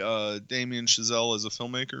by Damien Chazelle as a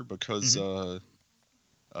filmmaker because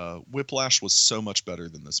Whiplash was so much better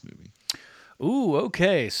than this movie. Ooh,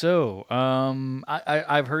 okay. So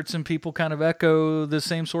I've heard some people kind of echo the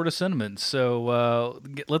same sort of sentiments. So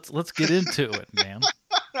let's get into it, man.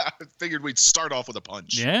 I figured we'd start off with a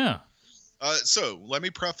punch. Yeah. So let me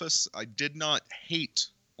preface: I did not hate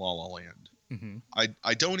La La Land. Mm-hmm.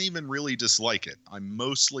 I don't even really dislike it. I'm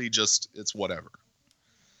mostly just it's whatever.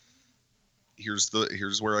 Here's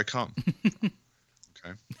where I come.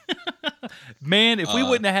 Okay. Man, if we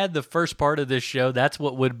wouldn't have had the first part of this show, that's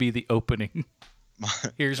what would be the opening.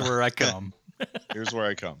 Here's where I come. Here's where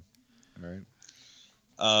I come. All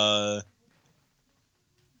right.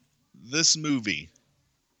 This movie,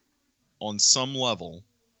 on some level,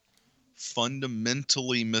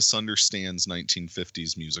 fundamentally misunderstands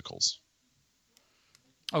 1950s musicals.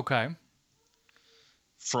 Okay.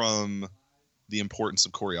 From the importance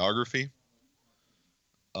of choreography,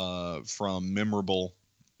 from memorable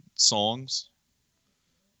songs,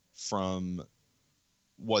 from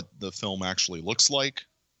what the film actually looks like,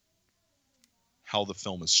 how the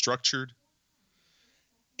film is structured,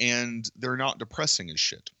 and they're not depressing as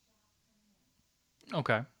shit.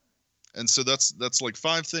 Okay. And so that's like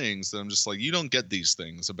 5 things that I'm just like, you don't get these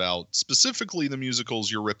things about specifically the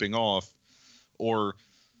musicals you're ripping off, or,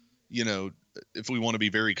 if we want to be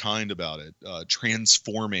very kind about it,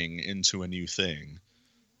 transforming into a new thing.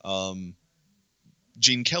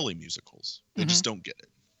 Gene Kelly musicals. They just don't get it.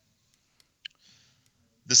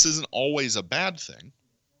 This isn't always a bad thing,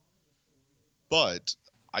 but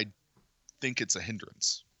I think it's a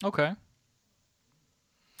hindrance. Okay.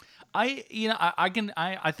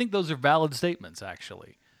 I think those are valid statements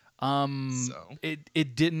actually.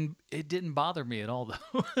 It didn't bother me at all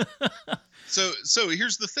though. So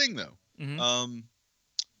here's the thing though. Mm-hmm.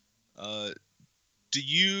 Do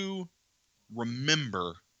you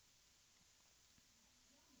remember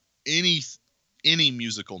any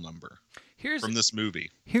musical number from this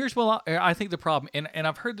movie? Here's I think the problem, and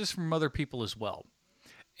I've heard this from other people as well,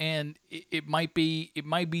 and it might be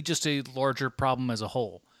just a larger problem as a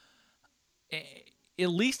whole. At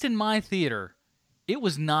least in my theater, it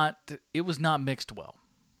was not mixed well.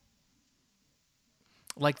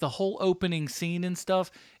 Like the whole opening scene and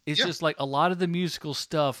stuff, it's just like a lot of the musical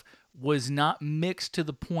stuff was not mixed to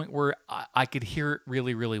the point where I could hear it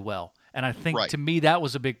really, really well. And I think to me that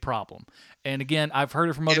was a big problem. And again, I've heard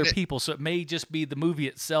it from other people, so it may just be the movie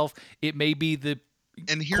itself. It may be the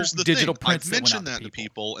here's the digital thing. prints I've mentioned that to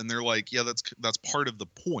people, and they're like, "Yeah, that's part of the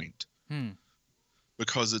point."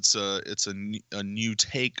 Because it's a new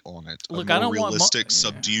take on it. Look, a more I don't realistic,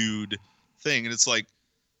 subdued thing, and it's like,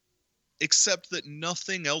 except that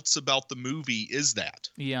nothing else about the movie is that.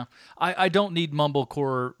 Yeah, I don't need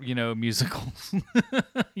mumblecore, musicals,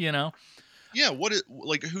 Yeah, what is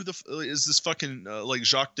who is this fucking like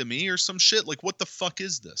Jacques Demy or some shit? Like, what the fuck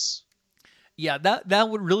is this? Yeah, that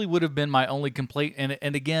would have been my only complaint,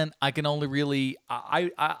 and again, I can only really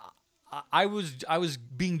I was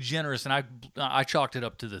being generous, and I chalked it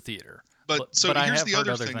up to the theater. But here's the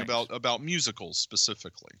other thing things. about musicals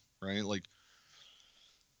specifically, right? Like,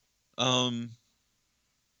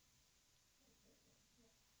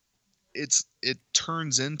 it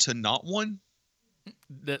turns into not one.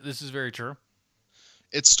 This is very true.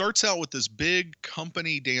 It starts out with this big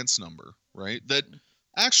company dance number, right? That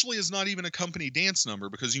actually is not even a company dance number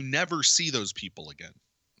because you never see those people again.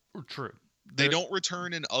 True. They don't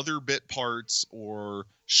return in other bit parts or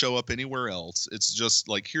show up anywhere else. It's just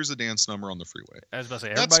like, here's a dance number on the freeway. I was about to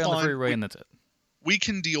say, That's everybody on the fine. freeway, and that's it. We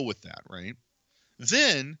can deal with that, right?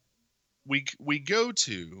 Then we go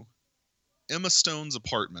to Emma Stone's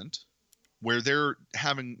apartment where her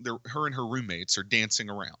and her roommates are dancing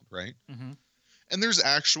around, right? Mm-hmm. And there's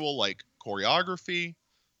actual like choreography.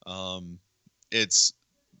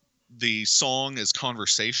 The song is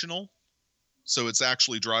conversational, so it's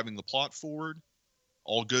actually driving the plot forward.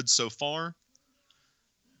 All good so far.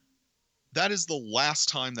 That is the last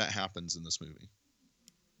time that happens in this movie.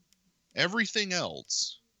 Everything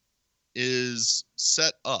else is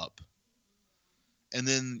set up, and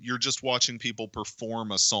then you're just watching people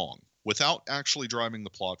perform a song without actually driving the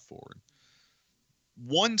plot forward.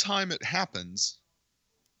 One time it happens,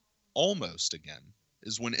 almost again,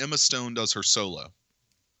 is when Emma Stone does her solo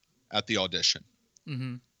at the audition.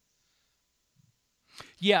 Mm-hmm.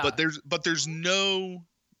 Yeah. But there's no,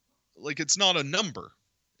 like, it's not a number.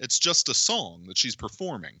 It's just a song that she's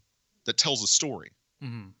performing that tells a story.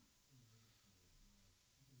 Mm-hmm.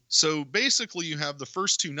 So basically you have the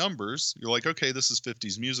first two numbers. You're like, okay, this is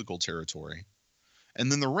 50s musical territory.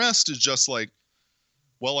 And then the rest is just like,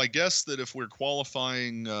 well, I guess that if we're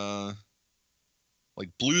qualifying like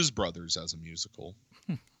Blues Brothers as a musical,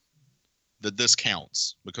 that this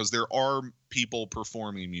counts because there are people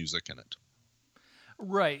performing music in it.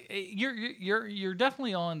 Right. You're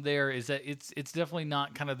definitely on there. Is that it's definitely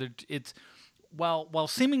not kind of it's while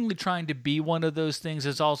seemingly trying to be one of those things,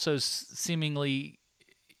 it's also seemingly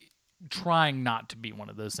trying not to be one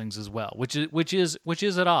of those things as well, which is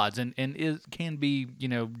at odds and can be,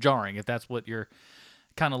 jarring if that's what you're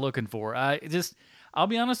kind of looking for. I'll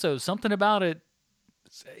be honest though, something about it,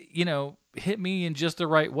 hit me in just the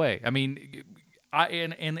right way. I mean,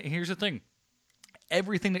 and here's the thing.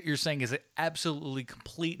 Everything that you're saying is an absolutely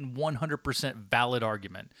complete and 100% valid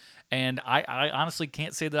argument. And I honestly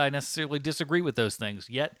can't say that I necessarily disagree with those things.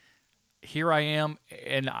 Yet, here I am,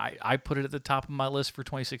 and I put it at the top of my list for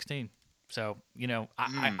 2016. So,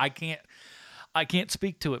 I can't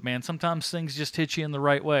speak to it, man. Sometimes things just hit you in the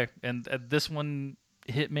right way. And this one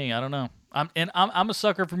hit me. I don't know. I'm a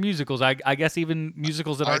sucker for musicals. I guess even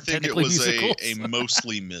musicals that aren't technically musicals. I think it was a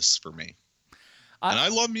mostly miss for me. And I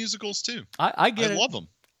love musicals too. I get it. I love them.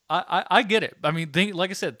 I get it. I mean,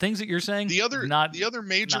 like I said, things that you're saying. The other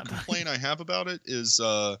major complaint I have about it is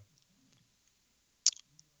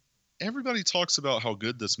everybody talks about how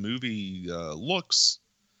good this movie looks.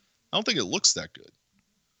 I don't think it looks that good.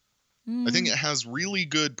 I think it has really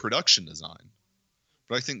good production design,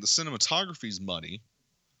 but I think the cinematography is muddy.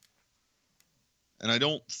 And I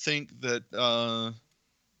don't think that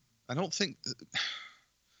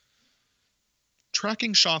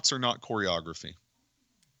tracking shots are not choreography.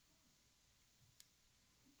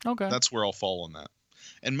 Okay. That's where I'll fall on that.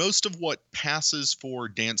 And most of what passes for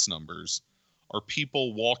dance numbers are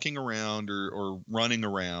people walking around or running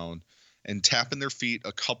around and tapping their feet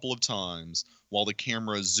a couple of times while the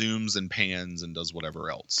camera zooms and pans and does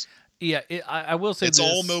whatever else. Yeah, I will say it's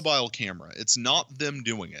all mobile camera. It's not them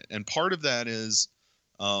doing it. And part of that is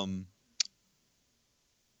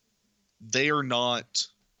they are not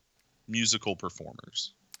musical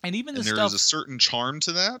performers. And even there is a certain charm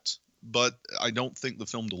to that, but I don't think the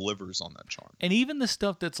film delivers on that charm. And even the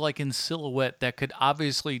stuff that's like in silhouette that could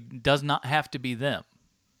obviously does not have to be them.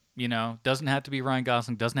 Doesn't have to be Ryan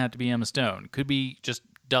Gosling, doesn't have to be Emma Stone. Could be just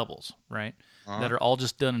doubles, right? That are all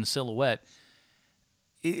just done in silhouette.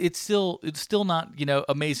 It's still not,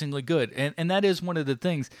 amazingly good. And that is one of the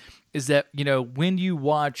things is that, when you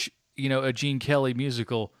watch, a Gene Kelly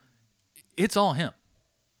musical, it's all him.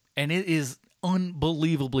 And it is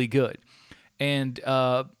unbelievably good. And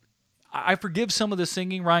I forgive some of the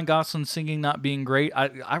singing, Ryan Gosling singing not being great.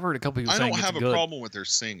 I've heard a couple people saying it's good. I don't have a problem with their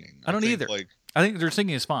singing. I don't either. I think their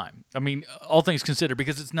singing is fine. I mean, all things considered,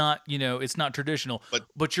 because it's not, it's not traditional.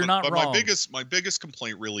 But you're not wrong. My biggest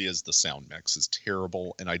complaint really is the sound mix is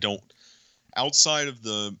terrible, and I don't. Outside of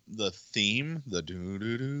the theme, the do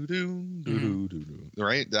do do do do do do,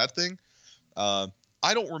 right? That thing.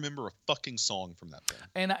 I don't remember a fucking song from that thing.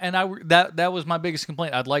 And that was my biggest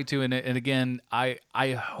complaint. I'd like to, and again, I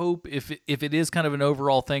hope if it is kind of an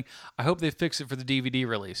overall thing, I hope they fix it for the DVD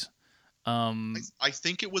release. I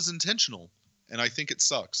think it was intentional. And I think it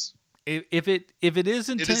sucks. If it is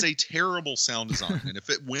it is a terrible sound design, and if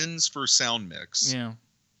it wins for sound mix,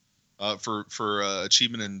 for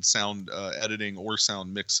achievement in sound editing or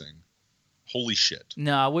sound mixing, holy shit.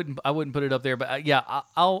 No, I wouldn't put it up there. But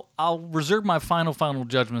I'll reserve my final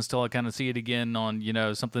judgments till I kind of see it again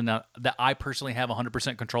on something that I personally have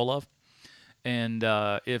 100% control of. And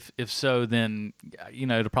if so, then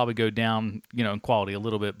it'll probably go down in quality a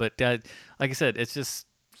little bit. But like I said, it's just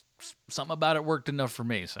something about it worked enough for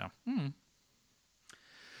me. So.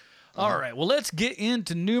 All right, well, let's get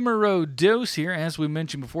into numero dos here. As we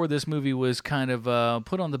mentioned before, this movie was kind of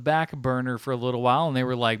put on the back burner for a little while, and they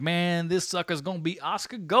were like, man, this sucker's going to be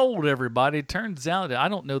Oscar gold, everybody. Turns out, I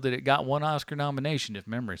don't know that it got one Oscar nomination, if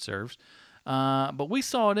memory serves. But we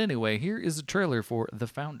saw it anyway. Here is the trailer for The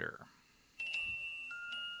Founder.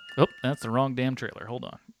 Oh, that's the wrong damn trailer. Hold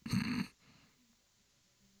on.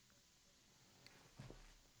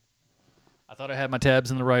 I thought I had my tabs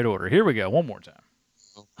in the right order. Here we go, one more time.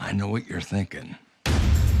 I know what you're thinking.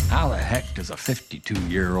 How the heck does a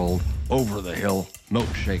 52-year-old, over-the-hill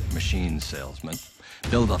milkshake machine salesman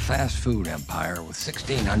build a fast food empire with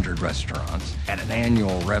 1,600 restaurants and an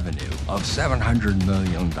annual revenue of $700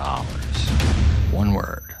 million? One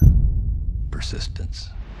word: persistence.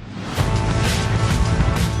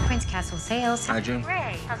 Prince Castle Sales. Hi, June.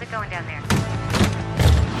 Ray, how's it going down there?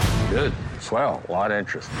 Good. Swell. A lot of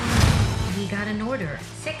interest. We got an order.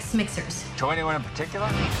 6 mixers. To anyone in particular?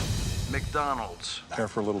 McDonald's. Care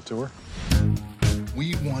for a little tour?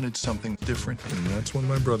 We wanted something different, and that's when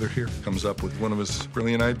my brother here comes up with one of his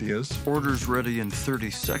brilliant ideas. Orders ready in 30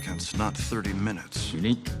 seconds, not 30 minutes.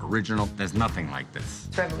 Unique, original. There's nothing like this.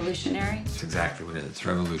 It's revolutionary. It's exactly what it is. It's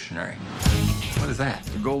revolutionary. What is that?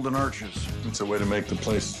 The Golden Arches. It's a way to make the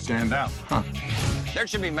place stand out. Huh. There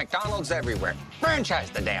should be McDonald's everywhere. Franchise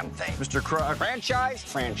the damn thing. Mr. Croc. Franchise,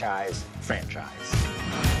 franchise, franchise.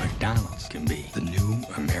 McDonald's can be the new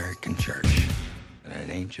American church. And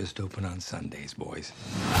it ain't just open on Sundays, boys.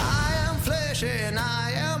 I am flesh and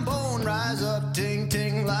I am bone. Rise up, ting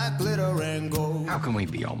ting like glitter and gold. How can we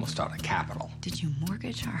be almost out of capital? Did you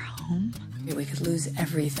mortgage our home? We could lose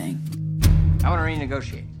everything. I want to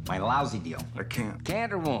renegotiate my lousy deal. I can't.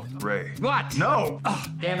 Can't or won't? Ray. What? No! Oh,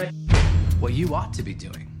 damn it. What you ought to be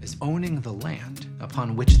doing is owning the land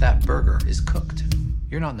upon which that burger is cooked.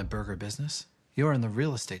 You're not in the burger business. You're in the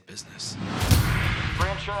real estate business.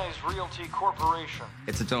 Franchise Realty Corporation.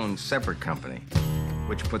 It's its own separate company,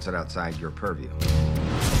 which puts it outside your purview.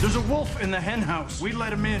 There's a wolf in the hen house. We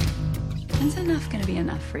let him in. When's enough gonna be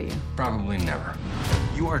enough for you? Probably never.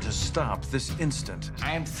 You are to stop this instant.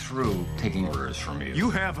 I am through taking orders from you. You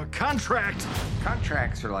have a contract.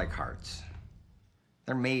 Contracts are like hearts.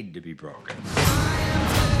 They're made to be broken.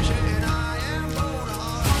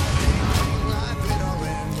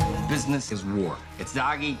 Business is war. It's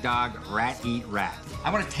dog eat dog, rat eat rat.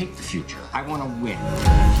 I want to take the future. I want to win.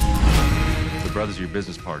 The brothers are your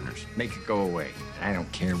business partners. Make it go away. I don't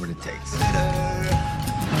care what it takes.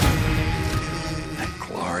 That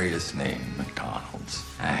glorious name, McDonald's.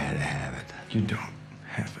 I had to have it. You don't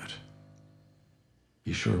have it.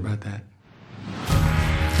 You sure about that?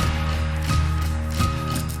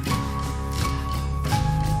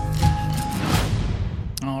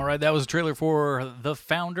 All right, that was a trailer for The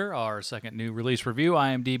Founder, our second new release review,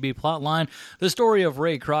 IMDb plotline. The story of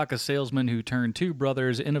Ray Kroc, a salesman who turned two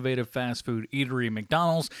brothers' innovative fast food eatery,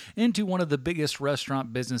 McDonald's, into one of the biggest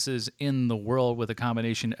restaurant businesses in the world with a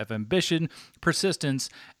combination of ambition, persistence,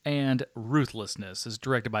 and ruthlessness. It's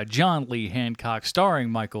directed by John Lee Hancock,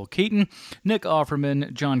 starring Michael Keaton, Nick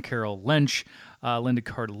Offerman, John Carroll Lynch, Linda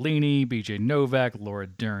Cardellini, BJ Novak, Laura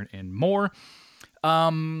Dern, and more.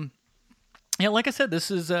 Yeah, like I said,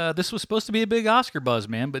 this was supposed to be a big Oscar buzz,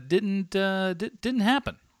 man, but didn't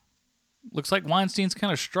happen. Looks like Weinstein's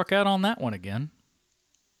kind of struck out on that one again.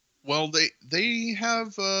 Well, they have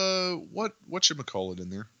whatchamacallit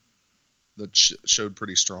in there that showed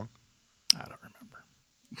pretty strong. I don't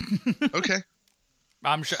remember. Okay,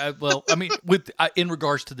 I'm sure. Well, I mean, in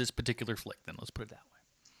regards to this particular flick, then let's put it that way.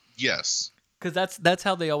 Yes. Because that's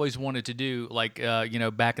how they always wanted to do, like,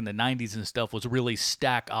 back in the 90s and stuff, was really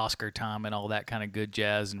stack Oscar time and all that kind of good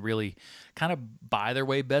jazz and really kind of buy their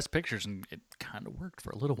way best pictures, and it kind of worked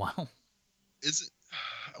for a little while. Is it?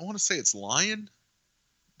 I want to say it's Lion.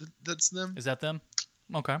 That's them. Is that them?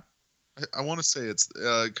 Okay. I want to say it's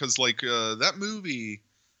because that movie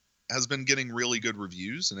has been getting really good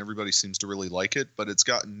reviews and everybody seems to really like it, but it's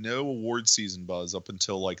gotten no award season buzz up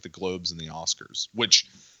until like the Globes and the Oscars, which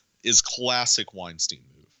is classic Weinstein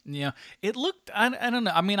move. Yeah, it looked. I don't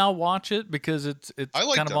know. I mean, I'll watch it because it's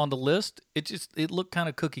kind of on the list. It looked kind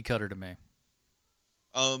of cookie cutter to me.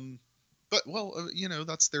 But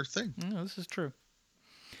that's their thing. No, this is true.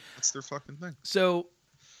 That's their fucking thing. So,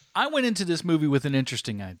 I went into this movie with an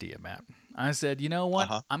interesting idea, Matt. I said, you know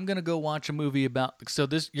what? I'm gonna go watch a movie about. So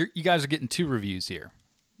you guys are getting two reviews here,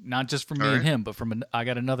 not just from me and him, but I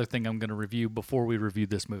got another thing I'm gonna review before we review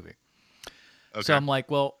this movie. Okay. So I'm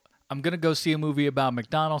like, well, I'm going to go see a movie about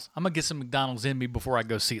McDonald's. I'm going to get some McDonald's in me before I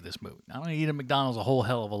go see this movie. I don't eat at McDonald's a whole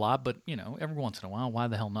hell of a lot, but, every once in a while, why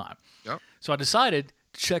the hell not? Yep. So I decided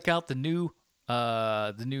to check out the new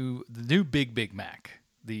Big Mac.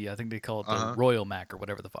 I think they call it the Royal Mac or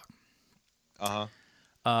whatever the fuck.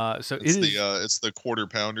 So it's the quarter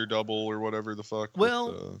pounder double or whatever the fuck.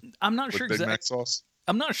 Well, I'm not sure Big Mac sauce.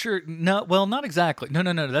 I'm not sure. No, well, not exactly. No.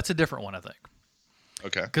 That's a different one, I think.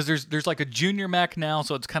 Okay. Because there's like a Junior Mac now,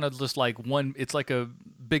 so it's kind of just like one. It's like a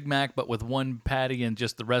Big Mac, but with one patty and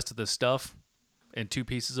just the rest of the stuff, and 2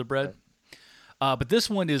 pieces of bread. But this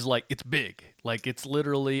one is like, it's big. Like, it's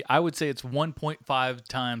literally, I would say it's 1.5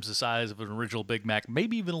 times the size of an original Big Mac,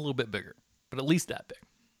 maybe even a little bit bigger, but at least that big.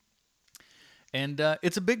 And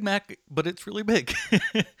it's a Big Mac, but it's really big.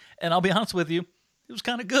 And I'll be honest with you, it was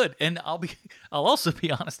kind of good. And I'll also be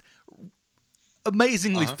honest,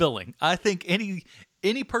 amazingly filling. I think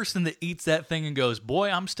any person that eats that thing and goes, boy,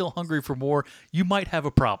 I'm still hungry for more, you might have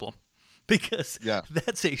a problem. Because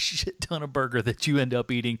that's a shit ton of burger that you end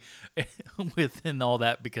up eating within all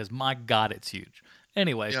that, because my God, it's huge.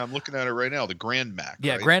 Anyways. Yeah, I'm looking at it right now. The Grand Mac.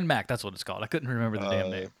 Yeah, right? Grand Mac. That's what it's called. I couldn't remember the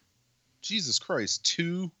damn name. Jesus Christ.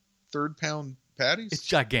 2 third-pound patties? It's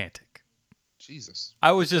gigantic. Jesus.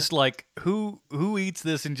 I was just like, who eats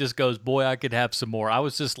this and just goes, boy, I could have some more. I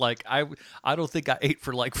was just like, I don't think I ate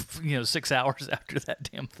for 6 hours after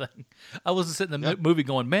that damn thing. I wasn't sitting in the movie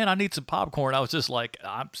going, man, I need some popcorn. I was just like,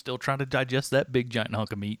 I'm still trying to digest that big giant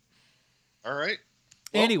hunk of meat. All right.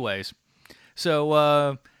 Well, anyways,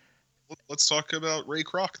 so let's talk about Ray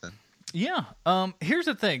Kroc then. Yeah. Here's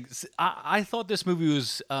the thing. I thought this movie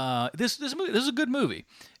was this is a good movie,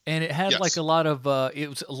 and it had like a lot of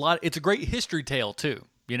It's a great history tale too.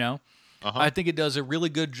 I think it does a really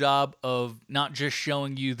good job of not just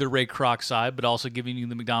showing you the Ray Kroc side, but also giving you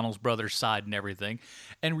the McDonald's brothers side and everything,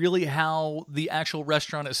 and really how the actual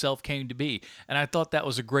restaurant itself came to be. And I thought that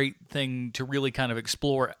was a great thing to really kind of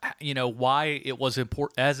explore, why it was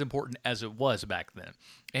as important as it was back then,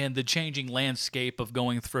 and the changing landscape of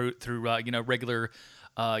going through regular,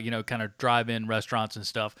 kind of drive-in restaurants and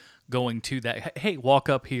stuff, going to that, hey, walk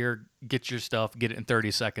up here, get your stuff, get it in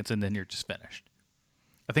 30 seconds, and then you're just finished.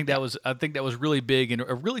 I think that was really big and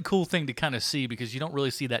a really cool thing to kind of see, because you don't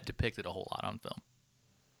really see that depicted a whole lot on film.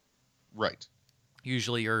 Right.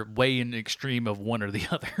 Usually you're way in the extreme of one or the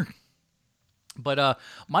other. But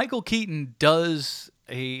Michael Keaton does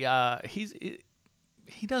he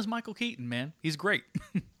does Michael Keaton, man. He's great.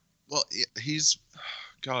 Well,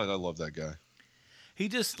 God, I love that guy. He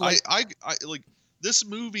just I like this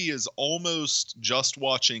movie is almost just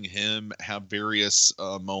watching him have various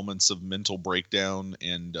moments of mental breakdown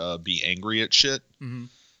and be angry at shit. Mm-hmm.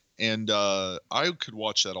 And I could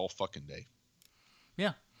watch that all fucking day.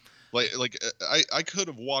 Yeah. I could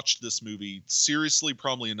have watched this movie seriously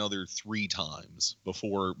probably another 3 times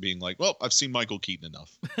before being like, well, I've seen Michael Keaton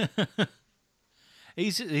enough.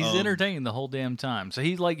 He's entertaining the whole damn time. So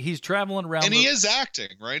he's traveling around, and he is acting,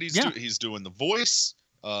 right? He's doing the voice.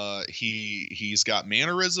 He's got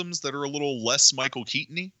mannerisms that are a little less Michael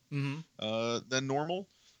Keaton-y than normal.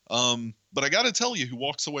 But I got to tell you, who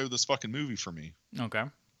walks away with this fucking movie for me? Okay.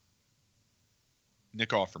 Nick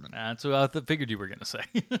Offerman. That's what I figured you were going to say.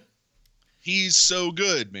 He's so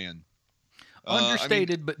good, man.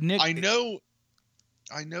 Understated, but Nick.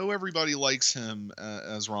 I know everybody likes him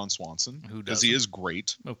as Ron Swanson, because he is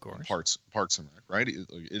great. Of course. Parks and Rec, right?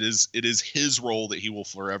 It is his role that he will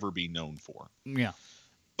forever be known for. Yeah.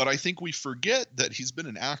 But I think we forget that he's been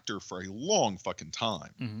an actor for a long fucking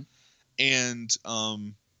time. Mm-hmm. And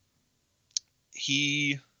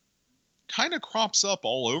he kind of crops up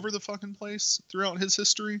all over the fucking place throughout his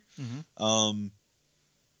history. Mm-hmm.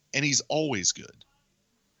 And he's always good.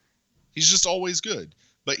 He's just always good.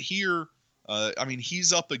 But here,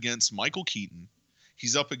 he's up against Michael Keaton.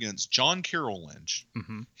 He's up against John Carroll Lynch.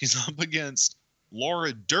 Mm-hmm. He's up against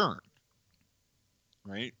Laura Dern,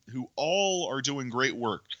 right? Who all are doing great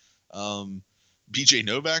work. BJ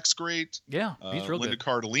Novak's great. Yeah, he's real Linda good.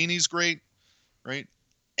 Cardellini's great, right?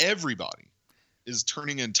 Everybody is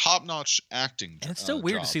turning in top-notch acting. And it's so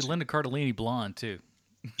weird to see Linda Cardellini blonde too.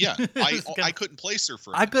 Yeah, I couldn't place her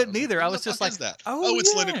for. I couldn't either. I was just like, that. Oh,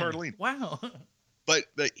 it's yeah. Linda Cardellini. Wow. But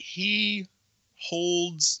he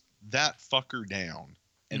holds that fucker down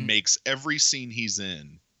and makes every scene he's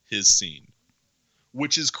in his scene,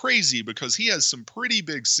 which is crazy because he has some pretty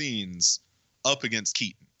big scenes up against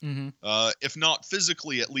Keaton. Mm-hmm. If not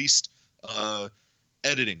physically, at least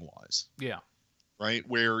editing wise. Yeah. Right,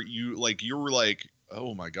 where you're like,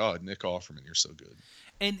 Oh my God, Nick Offerman, you're so good.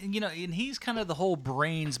 And and he's kind of the whole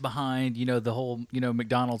brains behind the whole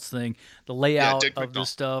McDonald's thing, the layout Dick of McDonald. the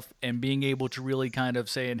stuff, and being able to really kind of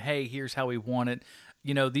saying, hey, here's how we want it.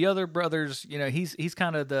 The other brothers, he's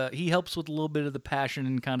kind of he helps with a little bit of the passion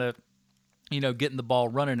and kind of getting the ball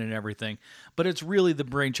running and everything, but it's really the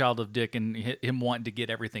brainchild of Dick and him wanting to get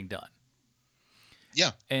everything done.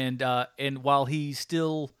 Yeah. And while he's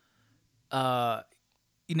still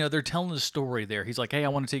they're telling a story there. He's like, hey, I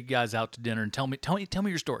want to take you guys out to dinner and tell me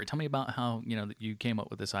your story. Tell me about how, that you came up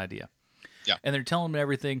with this idea. Yeah. And they're telling him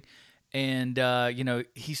everything. And,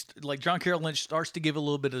 he's like, John Carroll Lynch starts to give a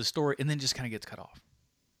little bit of the story and then just kind of gets cut off.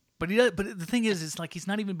 But the thing is, it's like, he's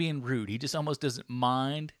not even being rude. He just almost doesn't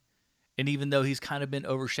mind. And even though he's kind of been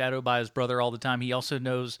overshadowed by his brother all the time, he also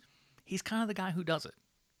knows he's kind of the guy who does it.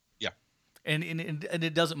 Yeah. And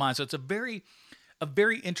it doesn't mind. So it's a very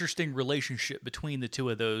interesting relationship between the two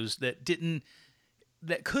of those that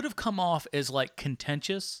could have come off as like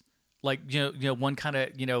contentious, like one kind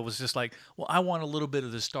of was just like, well, I want a little bit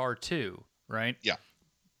of the star too, right? Yeah.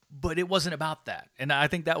 But it wasn't about that, and I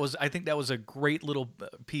think that was a great little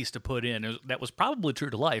piece to put in. That was probably true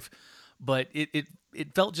to life, but it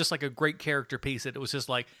felt just like a great character piece. That it was just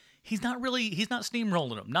like he's not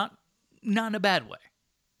steamrolling him, not in a bad way.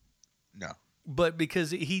 No. But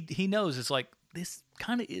because he knows it's like, this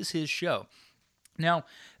kind of is his show. Now,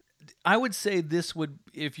 I would say this would,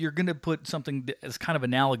 if you're going to put something that's kind of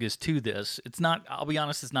analogous to this, it's not, I'll be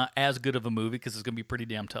honest, it's not as good of a movie because it's going to be pretty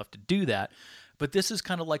damn tough to do that. But this is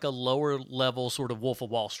kind of like a lower level sort of Wolf of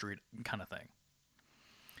Wall Street kind of thing.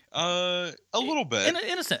 A little bit.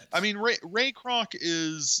 In a sense. I mean, Ray Kroc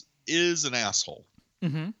is an asshole.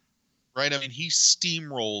 Mm-hmm. Right? I mean, he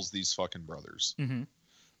steamrolls these fucking brothers. Mm-hmm.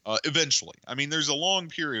 Eventually. I mean, there's a long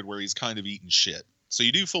period where he's kind of eating shit. So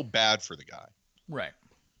you do feel bad for the guy. Right.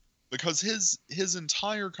 Because his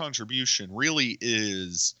entire contribution really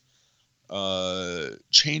is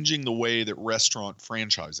changing the way that restaurant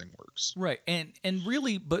franchising works. Right. And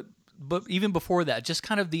really, but even before that, just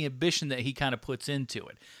kind of the ambition that he kind of puts into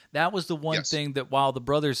it. That was the one thing that while the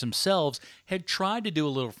brothers themselves had tried to do a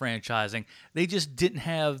little franchising, they just didn't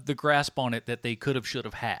have the grasp on it that they should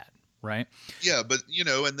have had. Right. Yeah, but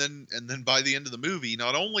and then by the end of the movie,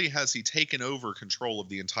 not only has he taken over control of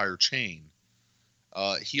the entire chain,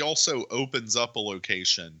 he also opens up a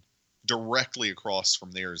location directly across from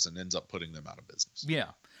theirs and ends up putting them out of business. Yeah,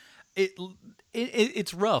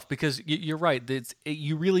 it's rough because you're right.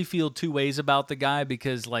 You really feel two ways about the guy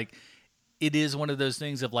because like it is one of those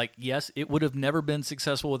things of like, yes, it would have never been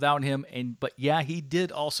successful without him, but yeah, he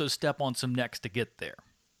did also step on some necks to get there.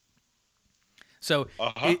 So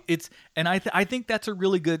I think that's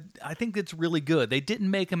really good. I think it's really good. They didn't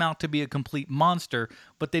make him out to be a complete monster,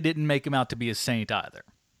 but they didn't make him out to be a saint either.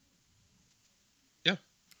 Yeah.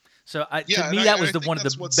 So to me, that was one of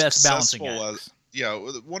the best balancing acts.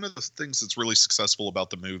 One of the things that's really successful about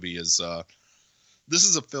the movie is this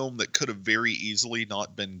is a film that could have very easily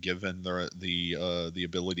not been given the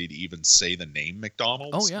ability to even say the name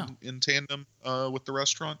McDonald's in tandem with the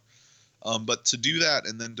restaurant. But to do that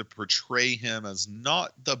and then to portray him as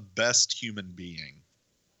not the best human being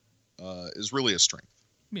is really a strength.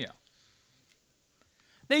 Yeah,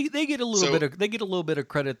 they get a little bit of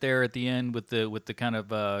credit there at the end with the kind of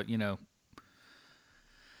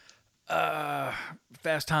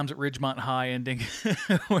Fast Times at Ridgemont High ending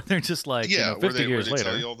where they're just like 50 years later.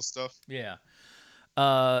 Tell you all the stuff. Yeah.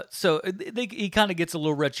 So he kind of gets a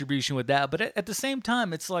little retribution with that, but at the same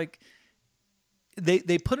time, it's like.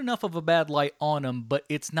 They put enough of a bad light on him, but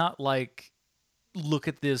it's not like, look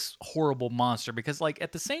at this horrible monster. Because like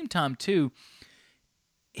at the same time too,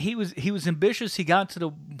 he was ambitious. He got to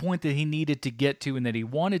the point that he needed to get to and that he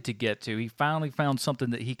wanted to get to. He finally found something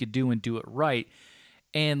that he could do and do it right.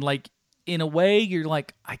 And like in a way, you're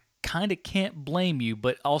like, I kind of can't blame you,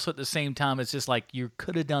 but also at the same time, it's just like you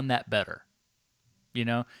could have done that better.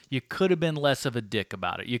 You could have been less of a dick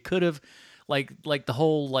about it. You could have. Like the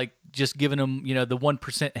whole like just giving him the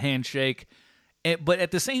 1% handshake, but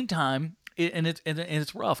at the same time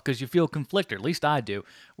it's rough because you feel conflicted. At least I do,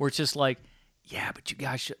 where it's just like, yeah, but you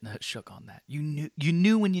guys shouldn't have shook on that. You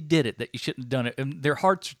knew when you did it that you shouldn't have done it, and their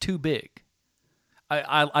hearts are too big.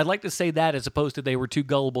 I like to say that as opposed to they were too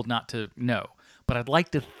gullible not to know, but I'd like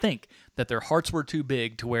to think that their hearts were too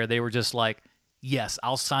big to where they were just like, yes,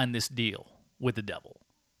 I'll sign this deal with the devil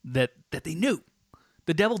that they knew.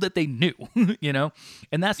 The devil that they knew,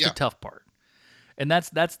 and that's the tough part. And that's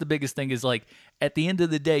the biggest thing is like, at the end of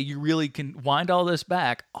the day, you really can wind all this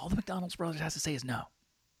back. All the McDonald's brothers has to say is no.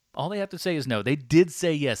 All they have to say is no. They did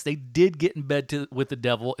say yes. They did get in bed with the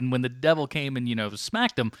devil. And when the devil came and,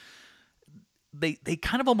 smacked them, they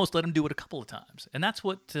kind of almost let him do it a couple of times, and that's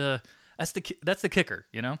what that's the kicker,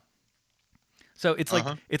 you know. So it's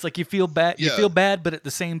like you feel bad, but at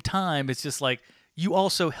the same time, it's just like you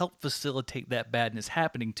also help facilitate that badness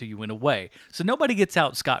happening to you in a way. So nobody gets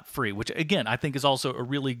out scot-free, which again I think is also a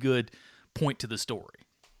really good point to the story.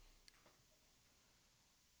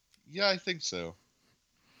 Yeah, I think so.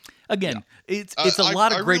 Again, it's a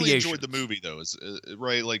lot of gradation. I really enjoyed the movie, though.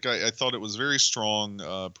 Right? Like, I thought it was very strong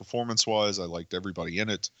performance-wise. I liked everybody in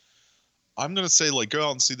it. I'm gonna say, like, go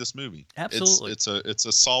out and see this movie. Absolutely, it's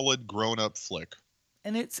a solid grown-up flick.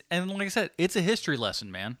 And like I said, it's a history lesson,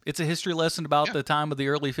 man. It's a history lesson about the time of the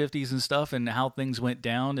early 50s and stuff, and how things went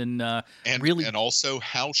down, and also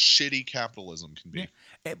how shitty capitalism can be.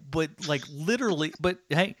 Yeah. But like literally, but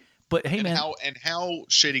hey, man, how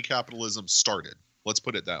shitty capitalism started. Let's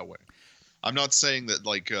put it that way. I'm not saying that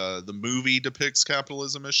like the movie depicts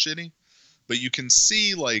capitalism as shitty, but you can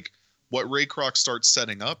see like what Ray Kroc starts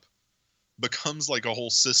setting up becomes like a whole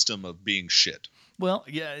system of being shit. Well,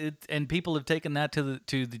 yeah, and people have taken that to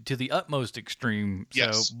the utmost extreme. So,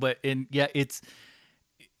 yes.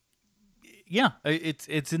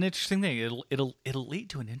 It's an interesting thing. It'll lead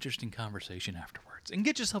to an interesting conversation afterwards, and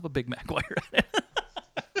get yourself a Big Mac while you're at it.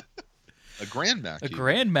 A Grand Mac.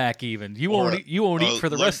 Grand Mac, even. You won't eat for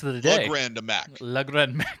the rest of the day. La Grand Mac. La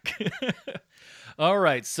Grand Mac. All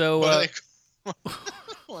right, so what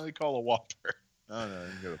do they call a Whopper? I don't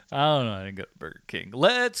know. I didn't go to Burger King.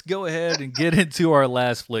 Let's go ahead and get into our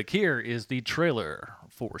last flick. Here is the trailer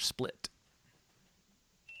for Split.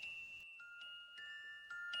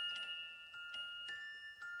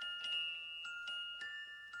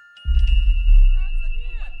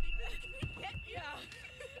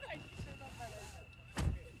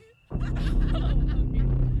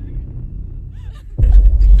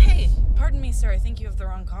 Hey, pardon me, sir. I think you have the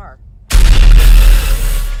wrong car.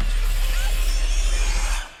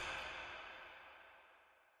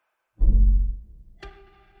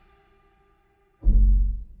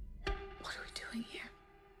 What are we doing here?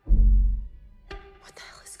 What the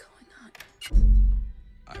hell is going on?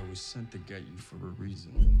 I was sent to get you for a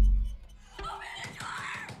reason.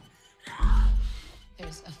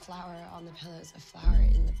 There's a flower on the pillows, a flower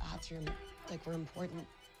in the bathroom. Like, we're important.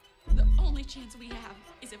 The only chance we have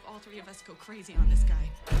is if all three of us go crazy on this guy.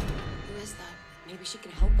 Who is that? Maybe she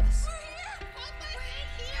can help us.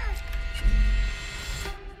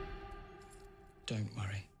 Don't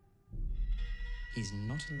worry. He's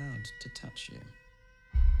not allowed to touch you.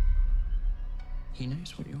 He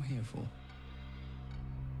knows what you're here for.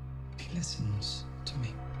 He listens to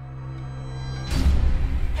me.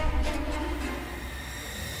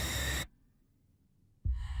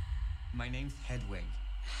 My name's Hedwig.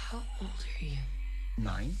 How old are you?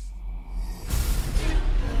 9.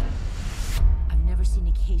 I've never seen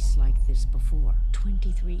a case like this before.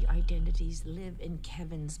 23 identities live in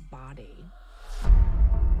Kevin's body.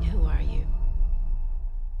 Who are you?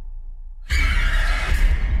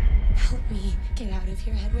 Help me get out of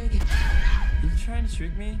here, Hedwig. You trying to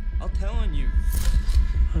trick me? I'll tell on you.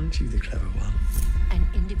 Aren't you the clever one? An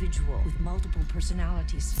individual with multiple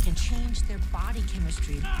personalities can change their body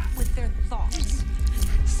chemistry with their thoughts.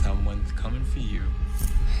 Someone's coming for you.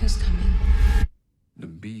 Who's coming? The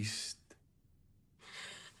beast.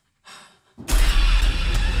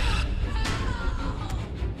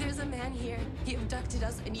 There's a man here. He abducted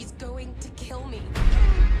us and he's going to kill me.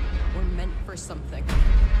 We're meant for something.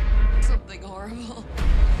 Something horrible.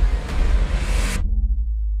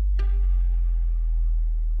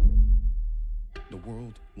 The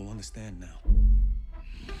world will understand now.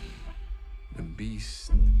 The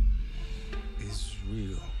beast is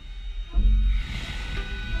real.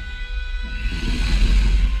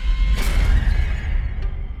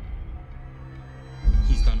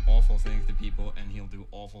 He's done awful things to people, and he'll do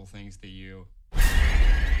awful things to you.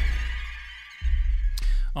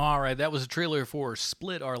 All right, that was a trailer for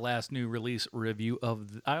Split, our last new release review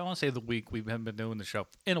of, I want to say the week. We haven't been doing the show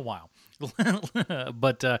in a while.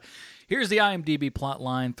 But here's the IMDb plot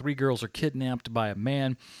line. 3 girls are kidnapped by a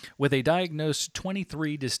man with a diagnosed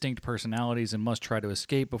 23 distinct personalities and must try to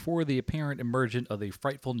escape before the apparent emergence of the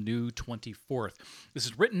frightful new 24th. This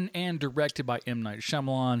is written and directed by M. Night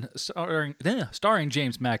Shyamalan, starring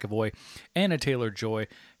James McAvoy, Anna Taylor-Joy,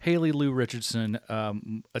 Haley Lou Richardson,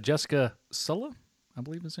 Jessica Sulla, I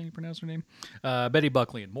believe is how you pronounce her name, Betty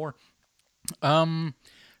Buckley, and more.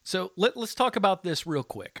 So let's talk about this real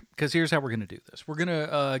quick, because here's how we're going to do this. We're going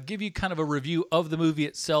to give you kind of a review of the movie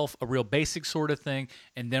itself, a real basic sort of thing,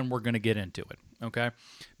 and then we're going to get into it, okay?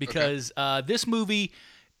 Because this movie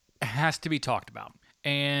has to be talked about,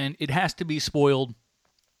 and it has to be spoiled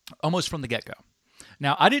almost from the get-go.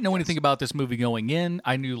 Now, I didn't know anything about this movie going in.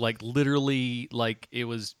 I knew, like, literally, like, it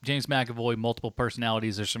was James McAvoy, multiple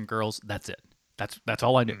personalities, there's some girls. That's it. That's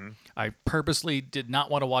all I knew. Mm-hmm. I purposely did not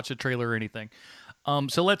want to watch a trailer or anything.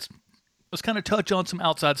 So let's kind of touch on some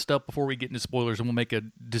outside stuff before we get into spoilers, and we'll make a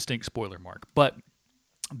distinct spoiler mark. But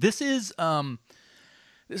this is M.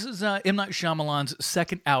 Night Shyamalan's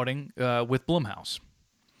second outing with Blumhouse.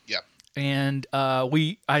 Yeah. And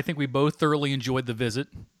I think we both thoroughly enjoyed The Visit.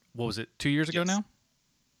 What was it, 2 years ago now?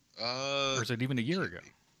 Or is it even a year ago?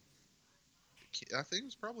 I think it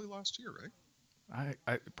was probably last year, right?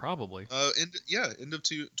 I probably. End of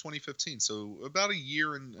 2015. So about a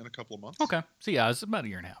year and a couple of months. Okay. So yeah, it's about a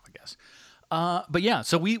year and a half, I guess. But yeah,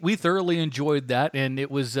 so we thoroughly enjoyed that, and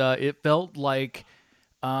it was it felt like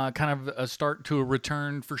kind of a start to a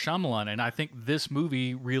return for Shyamalan, and I think this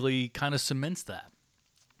movie really kind of cements that.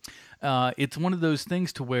 It's one of those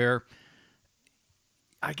things to where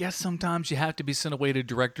I guess sometimes you have to be sent away to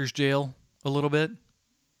director's jail a little bit.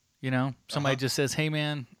 You know, somebody just says, "Hey,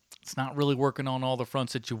 man, it's not really working on all the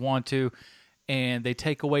fronts that you want to," and they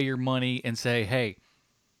take away your money and say, "Hey,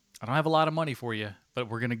 I don't have a lot of money for you, but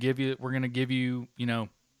we're gonna give you, you know,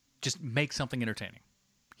 just make something entertaining.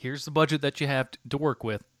 Here's the budget that you have to work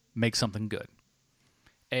with. Make something good."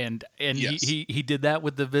 And yes. he did that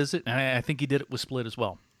with The Visit, and I think he did it with Split as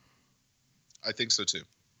well. I think so too.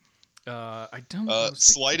 I don't.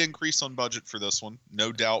 Slight increase on budget for this one,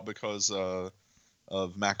 no doubt, because of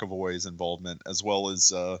McAvoy's involvement, as well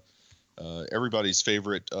as everybody's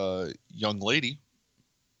favorite young lady,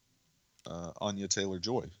 Anya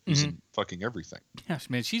Taylor-Joy, who's in fucking everything. Yes,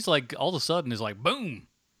 man, she's like all of a sudden is like boom.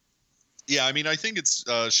 Yeah, I mean, I think it's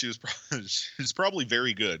she's probably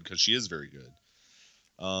very good, because she is very good.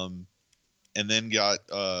 And then got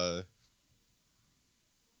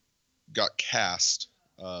cast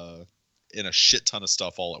in a shit ton of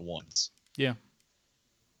stuff all at once. Yeah.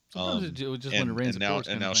 Sometimes it was just when it rains.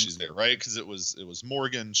 And now she's there, right? Because it was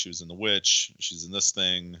Morgan. She was in The Witch. She's in this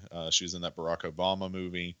thing. She was in that Barack Obama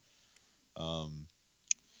movie.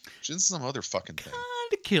 She's in some other fucking thing.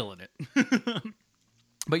 Kind of killing it.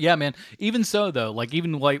 But yeah, man. Even so, though,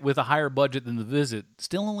 even with a higher budget than The Visit,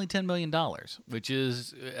 still only $10 million, which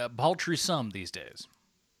is a paltry sum these days.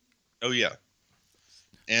 Oh yeah.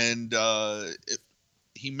 And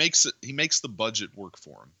he makes the budget work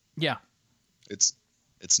for him. Yeah. It's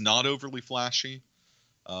not overly flashy.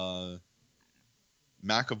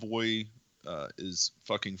 McAvoy is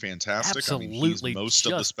fucking fantastic. Absolutely, I mean, he's most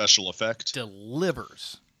of the special effect.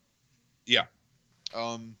 Delivers. Yeah.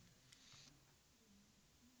 I'm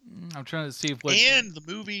trying to see if and the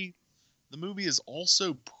movie is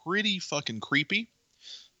also pretty fucking creepy.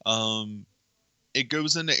 It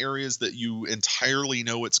goes into areas that you entirely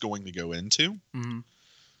know it's going to go into. Mm-hmm.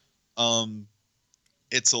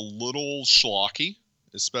 It's a little schlocky,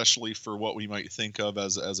 especially for what we might think of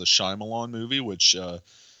as a Shyamalan movie, which I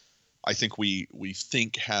think we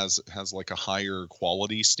think has like a higher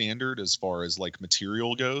quality standard as far as like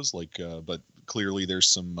material goes. But clearly there's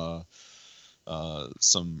some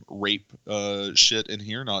rape shit in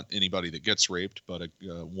here. Not anybody that gets raped, but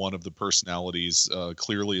one of the personalities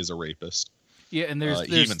clearly is a rapist. Yeah, and there's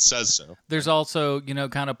he even says so. There's also,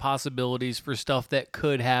 kind of possibilities for stuff that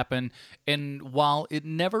could happen. And while it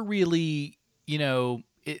never really,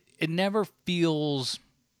 it never feels,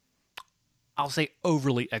 I'll say,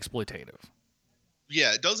 overly exploitative.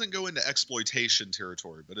 Yeah, it doesn't go into exploitation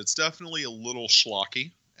territory, but it's definitely a little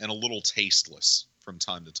schlocky and a little tasteless from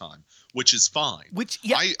time to time, which is fine. Which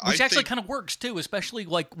actually kind of works too, especially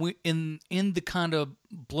in the kind of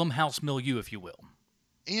Blumhouse milieu, if you will.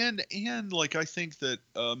 And I think that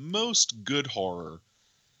most good horror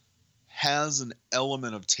has an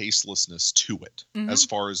element of tastelessness to it, as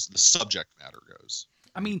far as the subject matter goes.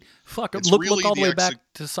 I mean, fuck, look all the way back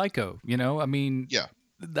to Psycho. I mean, yeah,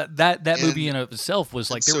 that movie in of itself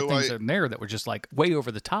was like there were things in there that were just like way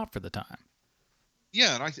over the top for the time.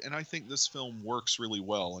 Yeah, and I think this film works really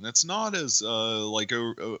well, and it's not as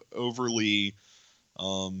overly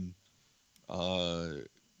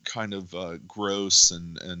kind of gross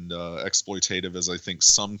and exploitative as I think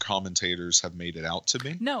some commentators have made it out to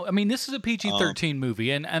be. No, I mean, this is a PG-13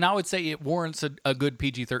 movie, and I would say it warrants a good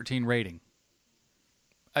PG-13 rating.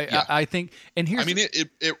 I think, and here's, I mean,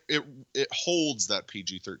 it holds that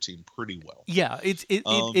PG-13 pretty well. Yeah,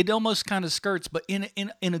 it almost kind of skirts, but in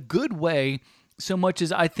a good way. So much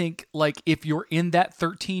as I think, like, if you're in that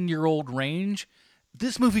 13-year-old range,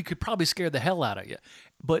 this movie could probably scare the hell out of you.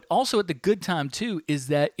 But also at the good time, too, is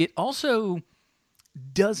that it also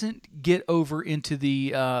doesn't get over into the...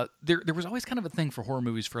 There was always kind of a thing for horror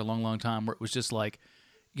movies for a long, long time where it was just like,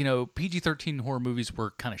 PG-13 horror movies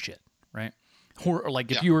were kind of shit, right? horror.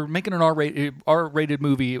 Like if you were making an R-rated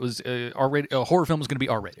movie, it was R-rated. A horror film was going to be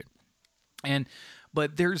R-rated.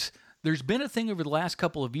 But there's been a thing over the last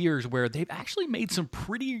couple of years where they've actually made some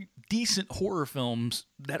pretty decent horror films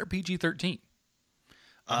that are PG-13.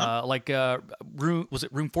 Like Room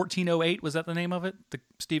 1408? Was that the name of it? The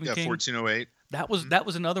Stephen King? Yeah, 1408. That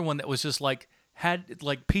was another one that was just like had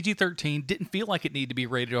like PG-13, didn't feel like it needed to be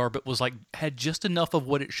rated R, but was like had just enough of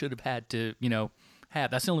what it should have had to, have.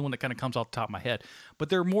 That's the only one that kind of comes off the top of my head. But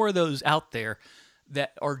there are more of those out there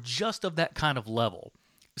that are just of that kind of level.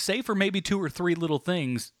 Say for maybe 2 or 3 little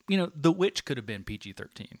things, The Witch could have been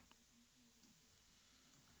PG-13.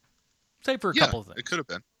 Say for a couple of things. It could have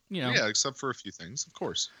been. Yeah, except for a few things, of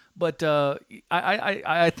course. But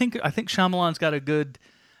I think Shyamalan's got a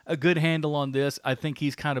good handle on this. I think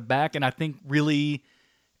he's kind of back, and I think really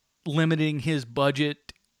limiting his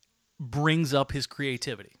budget brings up his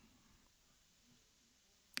creativity,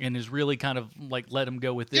 and is really kind of like let him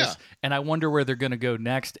go with this. Yeah. And I wonder where they're going to go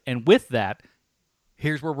next. And with that,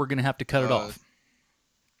 here's where we're going to have to cut it off.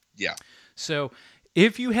 Yeah. So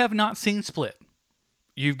if you have not seen Split,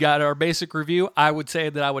 you've got our basic review. I would say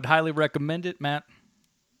that I would highly recommend it, Matt.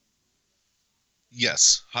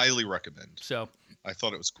 Yes, highly recommend. So I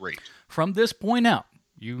thought it was great. From this point out,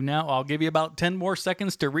 I'll give you about 10 more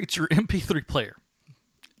seconds to reach your MP3 player,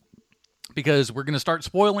 because we're going to start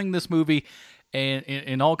spoiling this movie and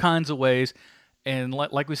in all kinds of ways. And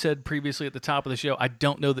like we said previously at the top of the show, I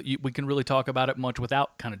don't know that we can really talk about it much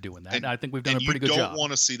without kind of doing that. And I think we've done a pretty good job. You don't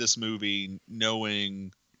want to see this movie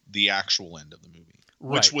knowing the actual end of the movie,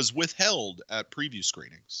 right, which was withheld at preview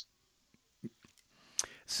screenings.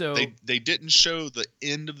 So they didn't show the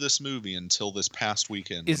end of this movie until this past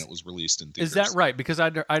weekend when it was released in theaters. Is that right? Because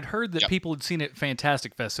I'd heard that people had seen it at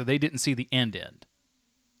Fantastic Fest, so they didn't see the end.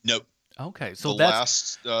 Nope. Okay, so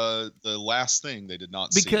the last thing they did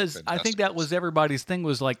not see. Because I think that was everybody's thing,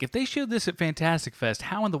 was like, if they showed this at Fantastic Fest,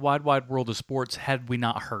 how in the wide world of sports had we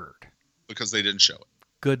not heard? Because they didn't show it.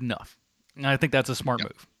 Good enough. And I think that's a smart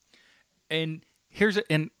move. And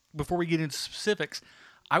before we get into specifics,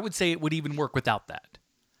 I would say it would even work without that.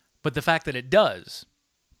 But the fact that it does,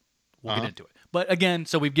 we'll get into it. But again,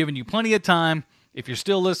 so we've given you plenty of time. If you're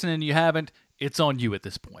still listening and you haven't, it's on you at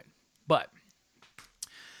this point. But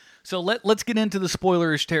so let's get into the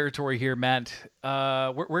spoilerish territory here, Matt.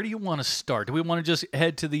 Where do you want to start? Do we want to just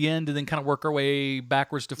head to the end and then kind of work our way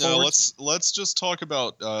backwards to forward? Let's just talk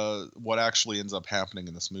about what actually ends up happening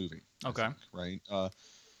in this movie. Okay. Right.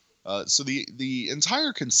 So the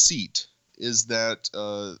entire conceit is that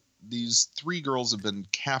these 3 girls have been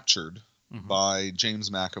captured by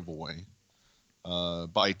James McAvoy,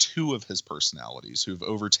 by 2 of his personalities who've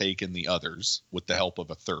overtaken the others with the help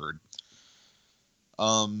of a third.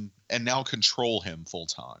 And now control him full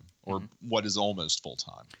time, or what is almost full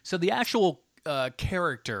time. So the actual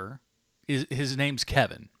character his name's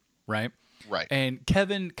Kevin, right? Right. And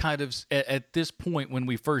Kevin kind of, at this point when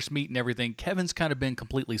we first meet and everything, Kevin's kind of been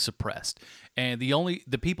completely suppressed. And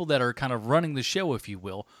the people that are kind of running the show, if you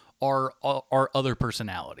will, are other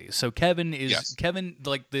personalities. So Kevin is Kevin,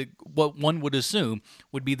 like what one would assume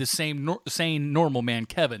would be the sane normal man.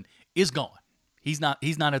 Kevin is gone. He's not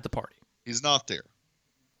at the party. He's not there.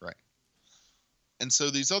 Right. And so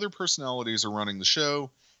these other personalities are running the show,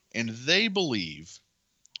 and they believe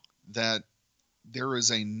that there is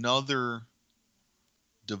another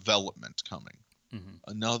development coming,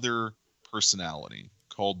 another personality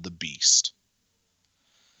called the Beast.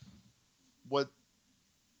 What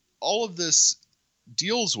all of this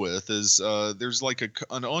deals with is there's like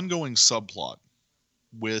an ongoing subplot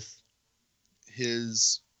with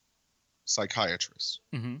his psychiatrist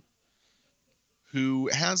who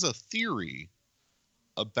has a theory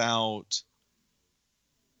about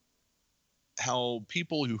how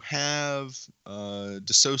people who have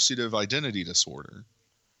dissociative identity disorder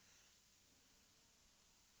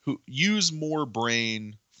who use more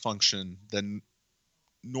brain function than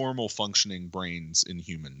normal functioning brains in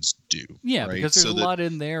humans do. Yeah, right? because there's a lot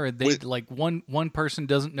in there, and they like one person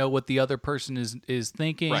doesn't know what the other person is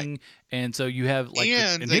thinking, right. And so you have like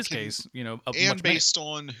in his case, and based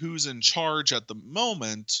on who's in charge at the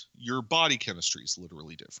moment, your body chemistry is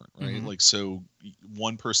literally different, right? Like so,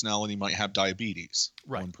 one personality might have diabetes,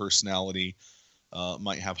 right? One personality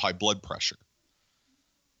might have high blood pressure.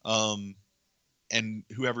 And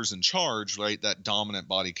whoever's in charge, right, that dominant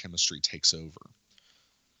body chemistry takes over.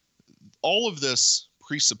 All of this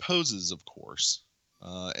presupposes, of course,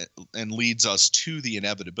 and leads us to the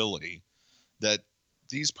inevitability that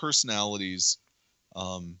these personalities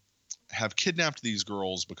have kidnapped these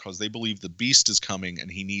girls because they believe the Beast is coming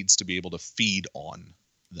and he needs to be able to feed on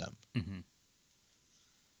them.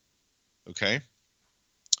 Okay?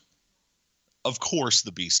 of course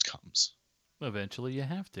the beast comes. Eventually you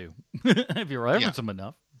have to. If you're reference him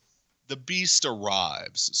enough. The beast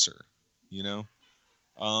arrives, sir. You know?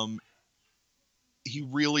 He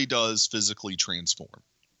really does physically transform.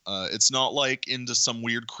 It's not like into some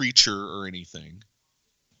weird creature or anything,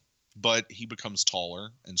 but he becomes taller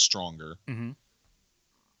and stronger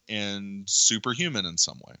and superhuman in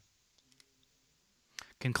some way.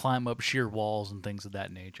 Can climb up sheer walls and things of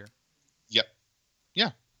that nature. Yep.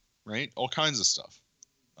 Yeah. Right? All kinds of stuff.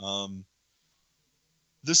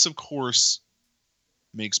 This, of course,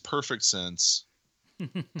 makes perfect sense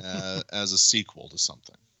as a sequel to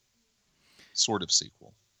something. Sort of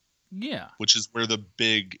sequel. Yeah. Which is where the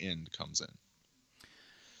big end comes in.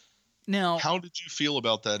 Now, how did you feel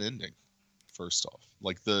about that ending? First off,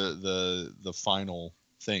 like the final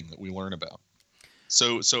thing that we learn about.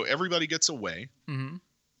 So everybody gets away. Mm-hmm.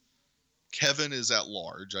 Kevin is at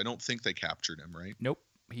large. I don't think they captured him, right? Nope.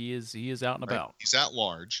 He is out and about. He's at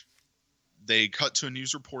large. They cut to a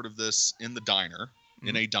news report of this in the diner,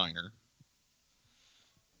 in a diner.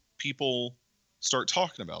 People start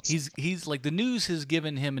talking about something. He's like, the news has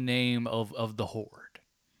given him a name of the Horde.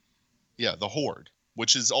 Yeah, the Horde,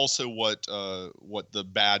 which is also what the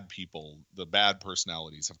bad people, the bad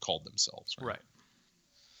personalities have called themselves, right?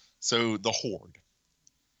 So the Horde.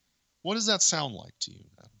 What does that sound like to you,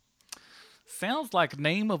 Adam? Sounds like the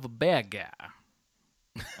name of a bad guy.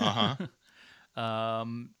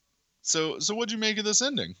 So what'd you make of this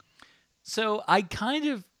ending? So I kind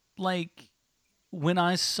of like, when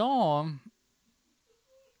I saw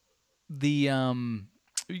the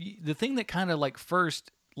thing that kind of like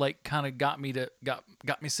first like kind of got me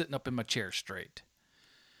sitting up in my chair straight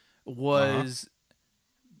was,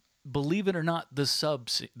 believe it or not, the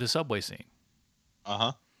subway scene.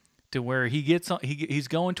 To where he gets on, he's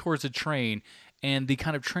going towards a train, and the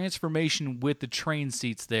kind of transformation with the train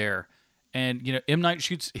seats there, and you know, M. Night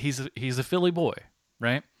shoots. He's a Philly boy,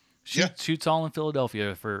 right? Shoots all in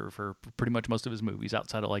Philadelphia for pretty much most of his movies,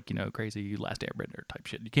 outside of like, you know, crazy Last Airbender type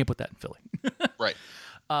shit. You can't put that in Philly, right?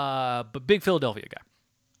 But big Philadelphia guy.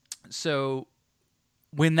 So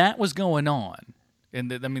when that was going on, and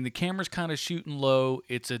the camera's kind of shooting low,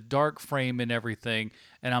 it's a dark frame and everything,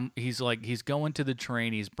 and he's going to the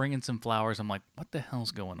train, he's bringing some flowers. I'm like, what the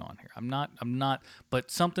hell's going on here? I'm not, but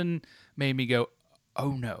something made me go,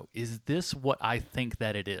 oh no, is this what I think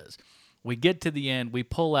that it is? We get to the end, we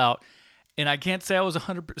pull out, and I can't say I was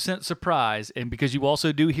 100% surprised, and because you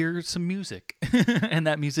also do hear some music, and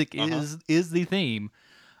that music is the theme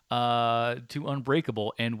to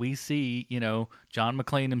Unbreakable, and we see, you know, John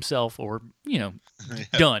McClane himself, or, you know,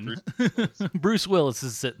 done. Bruce Willis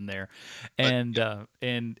is sitting there, and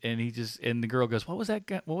he just, and the girl goes, "What was that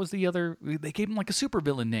guy? What was the other?" They gave him like a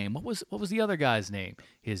supervillain name. What was the other guy's name?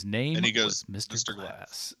 His name was Mr.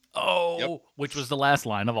 Glass. Oh, which was the last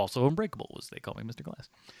line of also Unbreakable, was they call me Mr. Glass.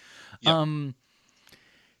 Yep.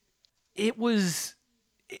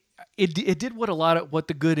 It did what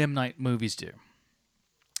the good M. Night movies do.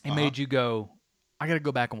 It made you go, I got to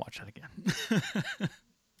go back and watch that again.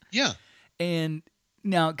 Yeah. And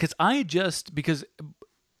now, because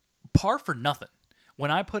par for nothing, when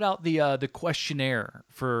I put out the questionnaire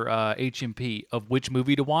for HMP of which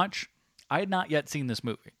movie to watch, I had not yet seen this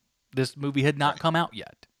movie. This movie had not come out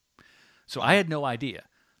yet. So I had no idea.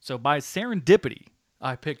 So by serendipity,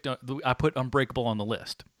 I put Unbreakable on the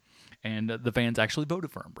list. And the fans actually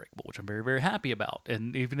voted for Unbreakable, which I'm very, very happy about.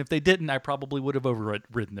 And even if they didn't, I probably would have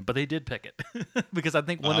overridden them. But they did pick it because I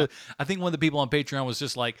think one of the people on Patreon was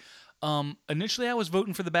just like, initially I was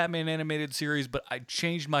voting for the Batman animated series, but I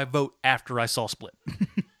changed my vote after I saw Split.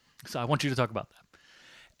 So I want you to talk about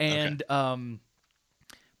that. And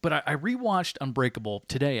but I rewatched Unbreakable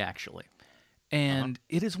today actually, and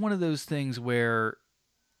it is one of those things where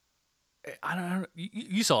I don't know.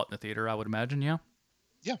 You saw it in the theater, I would imagine, yeah.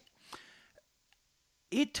 Yeah.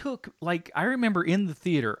 It took, like, I remember in the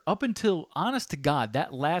theater, up until, honest to God,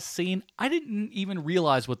 that last scene, I didn't even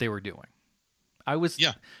realize what they were doing. I was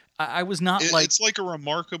not like... It's like a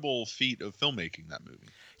remarkable feat of filmmaking, that movie.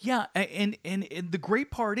 Yeah, and the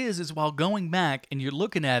great part is while going back and you're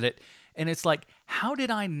looking at it, and it's like, how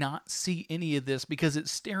did I not see any of this? Because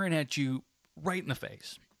it's staring at you right in the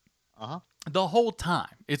face. The whole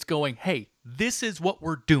time, it's going, hey, this is what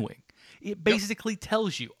we're doing. It basically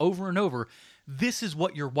tells you over and over, this is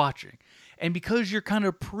what you're watching. And because you're kind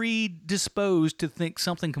of predisposed to think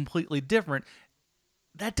something completely different,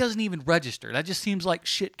 that doesn't even register. That just seems like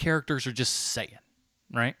shit characters are just saying,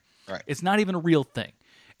 right? It's not even a real thing.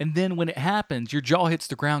 And then when it happens, your jaw hits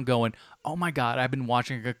the ground going, oh my God, I've been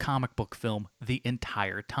watching a comic book film the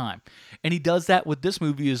entire time. And he does that with this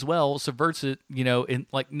movie as well, subverts it, you know, and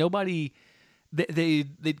like nobody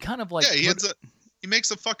they'd kind of like Yeah, he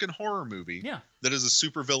makes a fucking horror movie. Yeah. That is a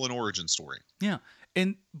supervillain origin story. Yeah.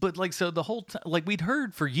 But like, so the whole time, like, we'd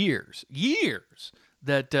heard for years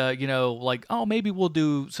that, like, oh, maybe we'll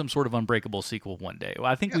do some sort of Unbreakable sequel one day. Well,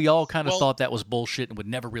 I think we all kind of thought that was bullshit and would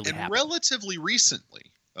never really happen. Relatively recently,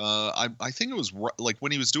 I think it was like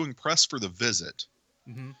when he was doing press for The Visit,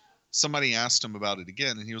 somebody asked him about it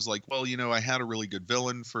again, and he was like, well, I had a really good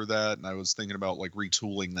villain for that, and I was thinking about like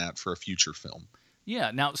retooling that for a future film.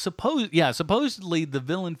 Yeah. Now, supposedly the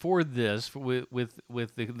villain for this, with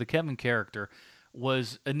the Kevin character,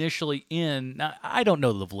 was initially in. Now, I don't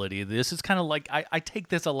know the validity of this. It's kind of like I take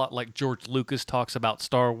this a lot like George Lucas talks about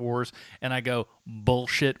Star Wars, and I go,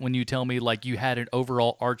 bullshit when you tell me like you had an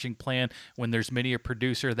overall arching plan when there's many a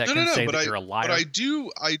producer that can say that you're a liar. But I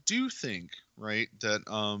do think, right, that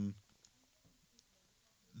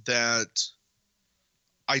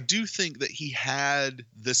I do think that he had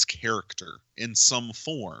this character in some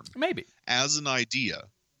form, maybe as an idea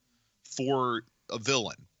for a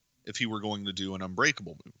villain if he were going to do an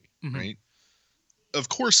Unbreakable movie, right? Of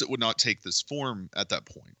course, it would not take this form at that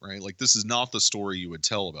point, right? Like, this is not the story you would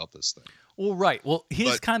tell about this thing. Well, right. Well,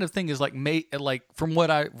 his kind of thing is like, from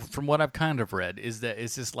what I've kind of read, is that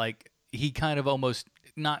it's just like he kind of almost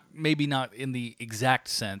maybe not in the exact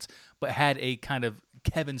sense, but had a kind of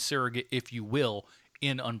Kevin surrogate, if you will,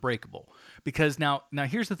 in Unbreakable. Because now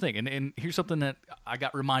here's the thing, and here's something that I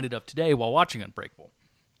got reminded of today while watching Unbreakable,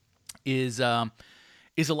 is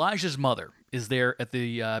Elijah's mother is there at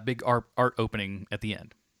the big art opening at the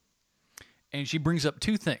end, and she brings up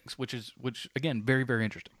two things, which again, very, very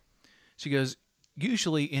interesting. She goes,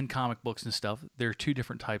 usually in comic books and stuff, there are two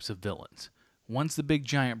different types of villains. One's the big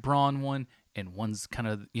giant brawn one, and one's kind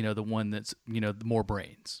of the one that's the more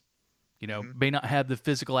brains. May not have the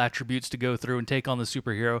physical attributes to go through and take on the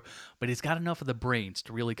superhero, but he's got enough of the brains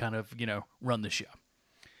to really kind of run the show.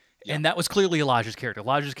 Yeah. And that was clearly Elijah's character.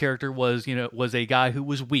 Elijah's character was a guy who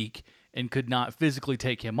was weak and could not physically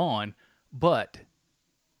take him on, but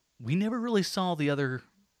we never really saw the other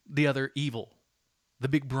evil, the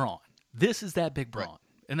big brawn. This is that big brawn, right.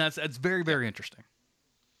 And that's very, very interesting.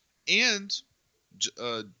 And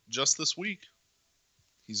just this week,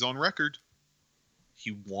 he's on record.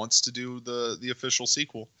 He wants to do the official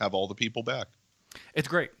sequel, have all the people back. It's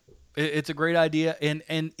great. It's a great idea,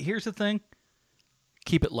 and here's the thing: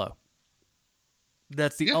 keep it low.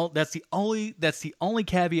 That's the only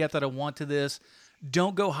caveat that I want to this.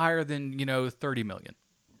 Don't go higher than 30 million,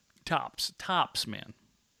 tops, man.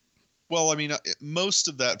 Well, I mean, most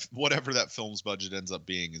of that, whatever that film's budget ends up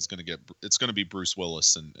being, it's going to be Bruce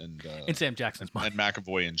Willis and Sam Jackson's money, and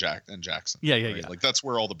McAvoy and Jackson. Yeah. Like, that's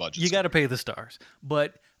where all the budget. You got to pay the stars,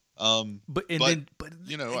 but again, it's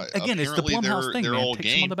the Blumhouse thing, man.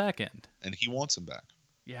 Takes him on the back end, and he wants him back.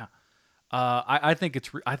 Yeah, I think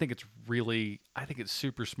it's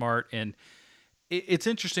super smart, and it's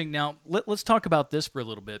interesting. Now let's talk about this for a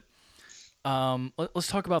little bit. Let's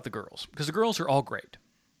talk about the girls, because the girls are all great.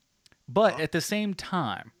 But at the same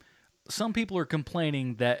time, some people are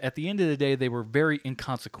complaining that at the end of the day, they were very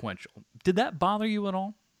inconsequential. Did that bother you at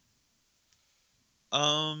all?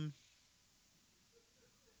 I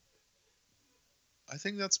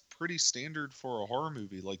think that's pretty standard for a horror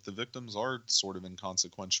movie. Like, the victims are sort of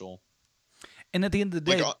inconsequential. And at the end of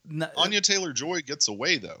the day, Anya Taylor-Joy gets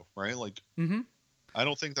away, though, right? Like, I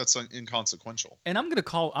don't think that's inconsequential. And I'm gonna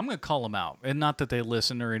call them out, and not that they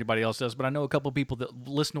listen or anybody else does, but I know a couple of people that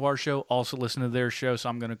listen to our show also listen to their show, so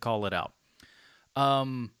I'm gonna call it out.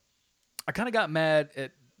 I kind of got mad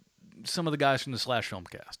at some of the guys from the Slash Film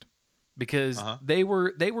Cast because they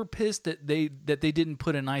were pissed that they didn't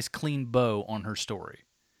put a nice clean bow on her story,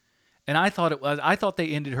 and I thought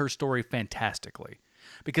they ended her story fantastically,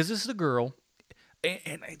 because this is a girl,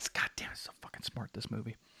 and it's goddamn, it's so fucking smart, this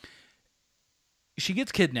movie. She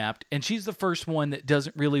gets kidnapped, and she's the first one that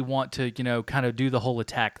doesn't really want to, kind of do the whole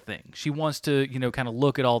attack thing. She wants to, kind of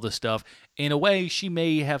look at all this stuff. In a way, she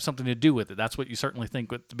may have something to do with it. That's what you certainly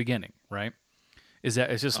think at the beginning, right? Is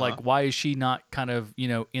that it's just like, why is she not kind of,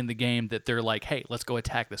 in the game that they're like, hey, let's go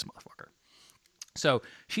attack this motherfucker. So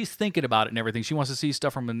she's thinking about it and everything. She wants to see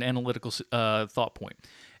stuff from an analytical thought point.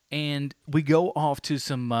 And we go off to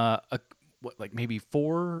some maybe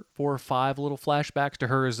four or five little flashbacks to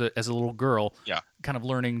her as a little girl, kind of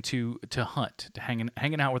learning to hunt, to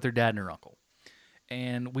hanging out with her dad and her uncle.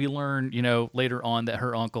 And we learn, later on that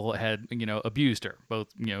her uncle had, abused her, both,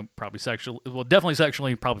 probably sexually, well, definitely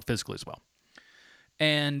sexually, probably physically as well.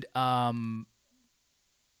 And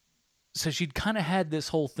so she'd kind of had this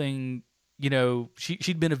whole thing,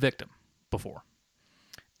 she'd been a victim before,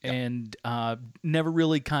 and never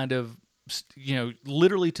really kind of,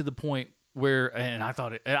 literally to the point and I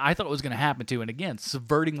thought it was going to happen too. And again,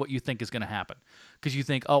 subverting what you think is going to happen, because you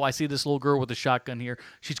think, oh, I see this little girl with a shotgun here.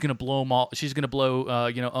 She's going to blow them all. She's going to blow,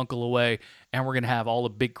 Uncle away, and we're going to have all a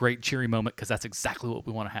big, great, cheery moment because that's exactly what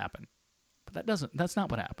we want to happen. But that's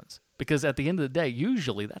not what happens, because at the end of the day,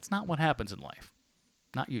 usually that's not what happens in life.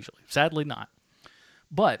 Not usually, sadly not.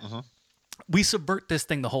 But we subvert this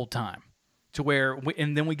thing the whole time to where,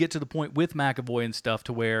 and then we get to the point with McAvoy and stuff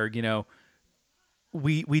to where,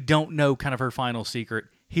 we don't know kind of her final secret.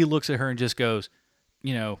 He looks at her and just goes,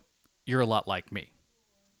 you're a lot like me.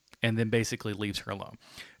 And then basically leaves her alone.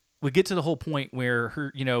 We get to the whole point where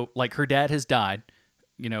her, like her dad has died.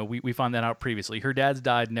 We found that out previously. Her dad's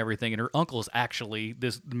died and everything. And her uncle is actually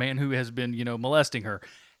the man who has been, molesting her,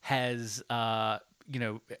 has,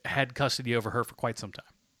 had custody over her for quite some time.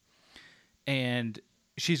 And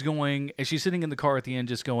she's sitting in the car at the end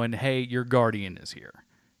just going, hey, your guardian is here.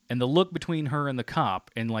 And the look between her and the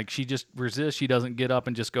cop, and like she just resists, she doesn't get up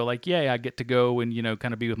and just go like, yeah, I get to go and,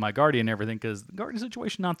 kind of be with my guardian and everything, because the guardian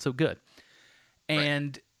situation not so good.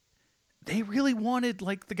 And they really wanted,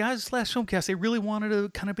 like the guys slash filmcast, they really wanted a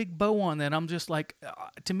kind of big bow on that. I'm just like,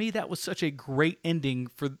 to me, that was such a great ending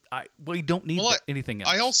we don't need anything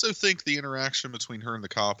else. I also think the interaction between her and the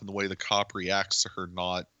cop and the way the cop reacts to her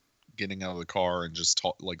not getting out of the car and just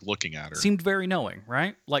looking at her seemed very knowing,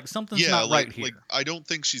 right? Like something's not right here. Like I don't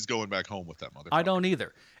think she's going back home with that motherfucker. I don't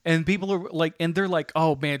either. And people are like, and they're like,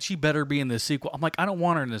 oh man, she better be in the sequel. I'm like, I don't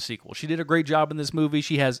want her in the sequel. She did a great job in this movie.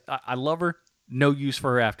 I love her. No use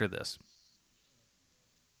for her after this.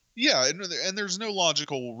 Yeah, and there's no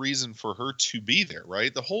logical reason for her to be there,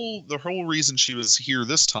 right? The whole reason she was here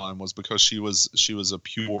this time was because she was a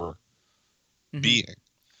pure being.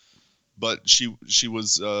 But she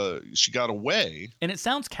got away. And it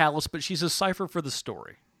sounds callous, but she's a cipher for the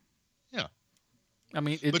story. Yeah. I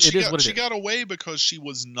mean, she got away because she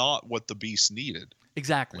was not what the beast needed.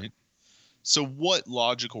 Exactly. Right? So what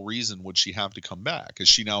logical reason would she have to come back? Is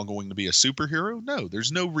she now going to be a superhero? No,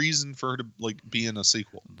 there's no reason for her to be in a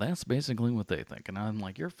sequel. That's basically what they think. And I'm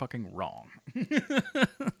like, you're fucking wrong.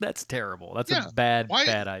 That's terrible. That's a bad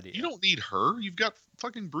idea. You don't need her. You've got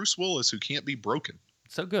fucking Bruce Willis who can't be broken.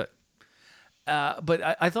 So good. But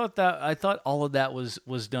I thought all of that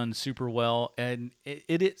was done super well, and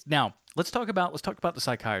it is. Now let's talk about the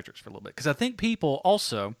psychiatrist for a little bit, because I think people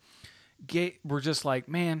also were just like,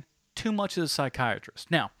 man, too much of the psychiatrist.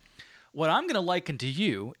 Now, what I'm going to liken to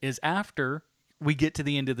you is after we get to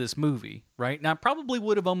the end of this movie, right? Now, I probably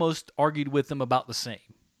would have almost argued with them about the same,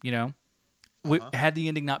 had the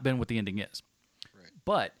ending not been what the ending is. Right.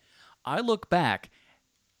 But I look back,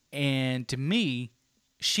 and to me,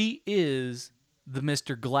 she is the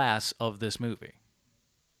Mr. Glass of this movie.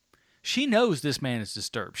 She knows this man is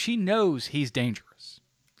disturbed. She knows he's dangerous.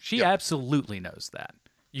 She absolutely knows that.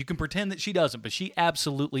 You can pretend that she doesn't, but she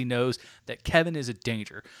absolutely knows that Kevin is a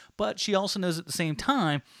danger. But she also knows at the same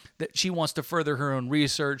time that she wants to further her own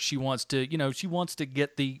research. She wants to, she wants to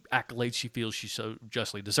get the accolades she feels she so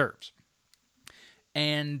justly deserves.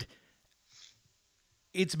 And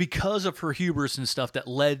it's because of her hubris and stuff that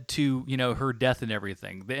led to, her death and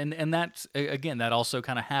everything. And that's, again, that also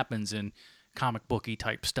kind of happens in comic booky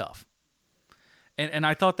type stuff. And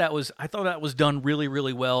I thought that was done really,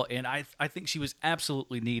 really well. And I think she was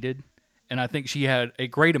absolutely needed. And I think she had a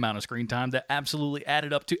great amount of screen time that absolutely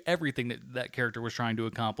added up to everything that character was trying to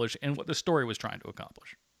accomplish and what the story was trying to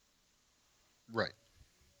accomplish. Right.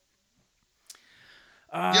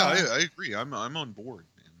 I agree. I'm on board.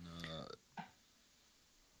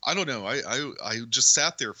 I don't know. I just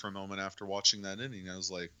sat there for a moment after watching that ending. I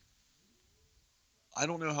was like, I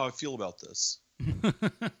don't know how I feel about this.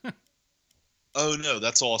 Oh no,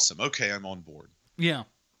 that's awesome. Okay, I'm on board. Yeah.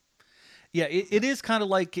 Yeah, it is kind of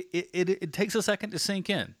like it takes a second to sink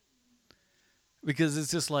in, because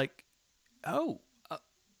it's just like, oh,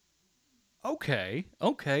 okay.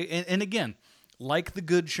 And again, like the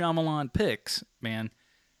good Shyamalan picks, man,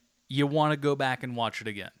 you want to go back and watch it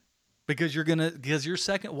again. Because your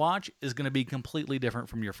second watch is gonna be completely different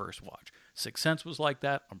from your first watch. Sixth Sense was like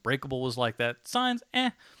that. Unbreakable was like that. Signs,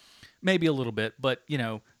 maybe a little bit, but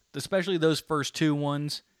especially those first two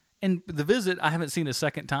ones. And The Visit, I haven't seen a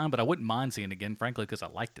second time, but I wouldn't mind seeing it again, frankly, because I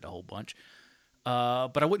liked it a whole bunch.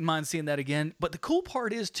 But I wouldn't mind seeing that again. But the cool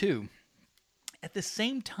part is too, at the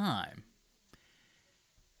same time,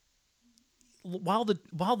 while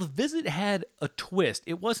the Visit had a twist,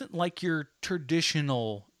 it wasn't like your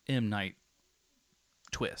traditional M. Night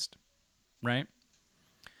twist, right?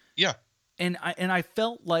 Yeah. And I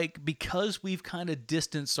felt like because we've kind of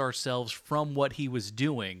distanced ourselves from what he was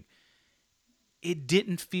doing, it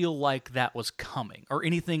didn't feel like that was coming or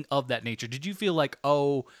anything of that nature. Did you feel like,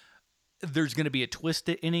 oh, there's going to be a twist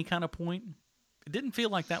at any kind of point. It didn't feel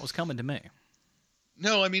like that was coming to me.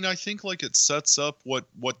 No, I mean, I think like it sets up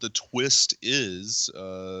what the twist is.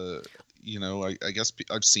 You know, I guess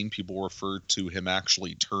I've seen people refer to him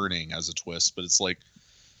actually turning as a twist, but it's like,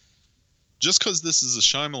 just because this is a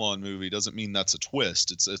Shyamalan movie doesn't mean that's a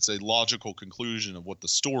twist. It's a logical conclusion of what the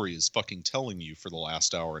story is fucking telling you for the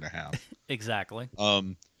last hour and a half. Exactly.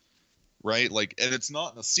 Right? Like, and it's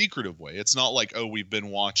not in a secretive way. It's not like, oh, we've been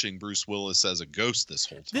watching Bruce Willis as a ghost this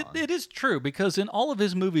whole time. It is true, because in all of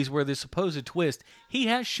his movies where there's supposed twist, he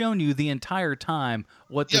has shown you the entire time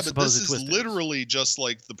what the supposed twist is. Yeah, but this is literally just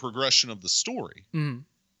like the progression of the story. Mm-hmm.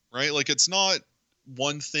 Right? Like, it's not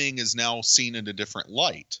one thing is now seen in a different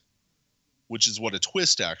light, which is what a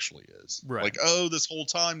twist actually is. Right. Like, oh, this whole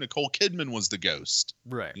time Nicole Kidman was the ghost.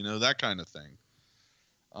 Right. You know, that kind of thing.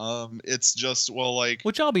 It's just, well, like,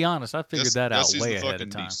 which I'll be honest, I figured that out way ahead of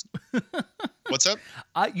time. What's up?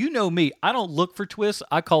 You know me, I don't look for twists.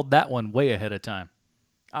 I called that one way ahead of time.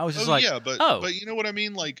 I was just like, but you know what I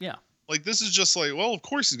mean? Like, yeah. Like, this is just like, well, of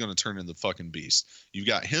course he's going to turn into the fucking beast. You've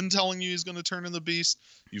got him telling you he's going to turn into the beast.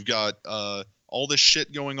 You've got all this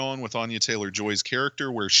shit going on with Anya Taylor-Joy's character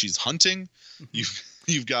where she's hunting. Mm-hmm.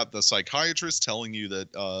 You've got the psychiatrist telling you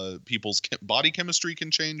that people's body chemistry can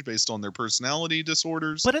change based on their personality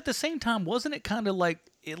disorders. But at the same time, wasn't it kind of like,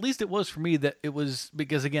 at least it was for me, that it was,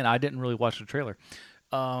 because again, I didn't really watch the trailer,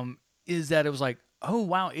 is that it was like, oh,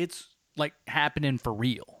 wow, it's like happening for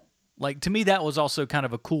real. Like, to me, that was also kind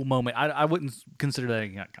of a cool moment. I wouldn't consider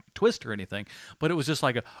that kind of twist or anything, but it was just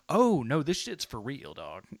like, oh, no, this shit's for real,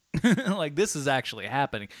 dog. Like, this is actually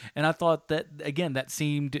happening. And I thought that, again, that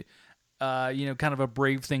seemed, kind of a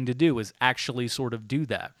brave thing to do, is actually sort of do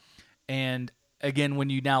that. And, again, when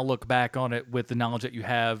you now look back on it with the knowledge that you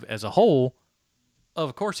have as a whole,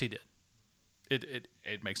 of course he did.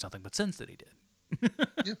 It makes nothing but sense that he did.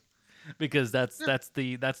 Yeah. Because that's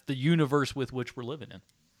the universe with which we're living in.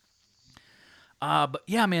 But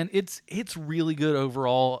yeah, man, it's really good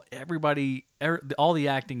overall. Everybody, all the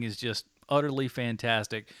acting is just utterly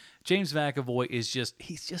fantastic. James McAvoy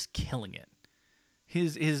he's just killing it.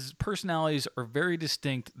 His personalities are very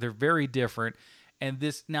distinct. They're very different. And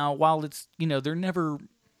this, now, while it's,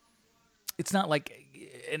 it's not like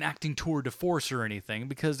an acting tour de force or anything,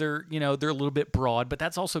 because they're a little bit broad, but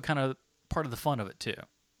that's also kind of part of the fun of it too.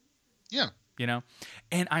 Yeah.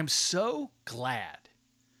 And I'm so glad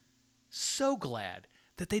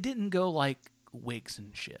that they didn't go like wigs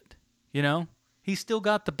and shit. He's still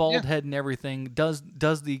got the bald head and everything, does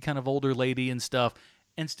the kind of older lady and stuff,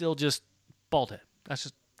 and still just bald head.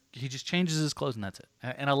 He just changes his clothes and that's it.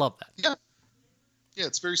 And I love that. Yeah. Yeah,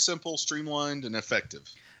 it's very simple, streamlined, and effective.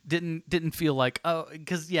 Didn't feel like, oh,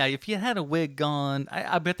 because if you had a wig on,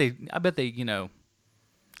 I bet they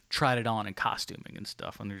tried it on in costuming and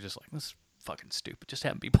stuff, and they're just like, this is fucking stupid. Just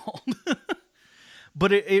have him be bald.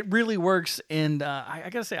 But it really works, and I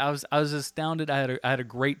gotta say, I was astounded. I had a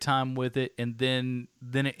great time with it, and then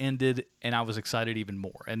it ended, and I was excited even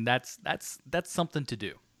more. And that's something to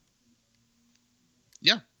do.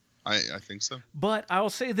 Yeah, I think so. But I will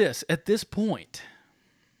say this: at this point,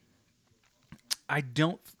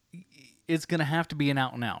 it's gonna have to be an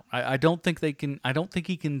out and out. I don't think they can. I don't think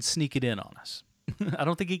he can sneak it in on us. I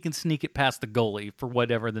don't think he can sneak it past the goalie for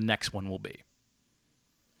whatever the next one will be.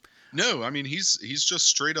 No, I mean, he's just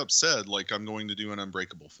straight up said, like, I'm going to do an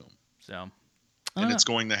Unbreakable film. So, and it's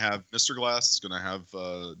going to have Mr. Glass, it's going to have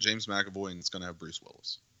James McAvoy, and it's going to have Bruce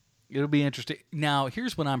Willis. It'll be interesting. Now,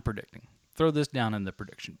 here's what I'm predicting. Throw this down in the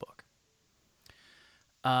prediction book.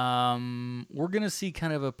 We're going to see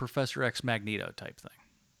kind of a Professor X Magneto type thing.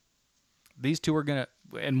 These two are going to,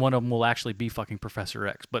 and one of them will actually be fucking Professor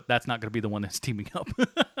X, but that's not going to be the one that's teaming up,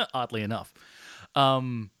 oddly enough.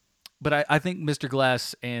 But I think Mr.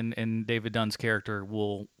 Glass and David Dunn's character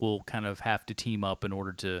will kind of have to team up in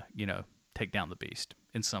order to take down the Beast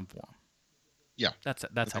in some form. Yeah, that's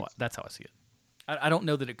how I see it. I don't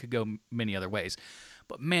know that it could go many other ways,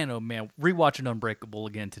 but man, oh man, rewatching Unbreakable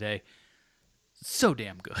again today, so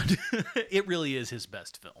damn good. It really is his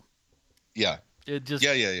best film. Yeah. It just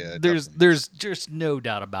yeah. There's just no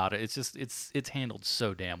doubt about it. It's just it's handled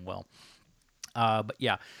so damn well. But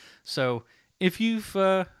yeah, so if you've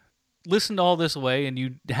listened all this way and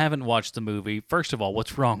you haven't watched the movie, first of all,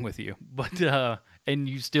 what's wrong with you? But and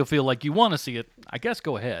you still feel like you want to see it, I guess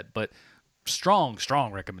go ahead. But strong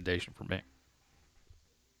recommendation for me.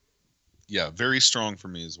 Yeah, very strong for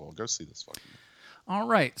me as well. Go see this fucking movie. All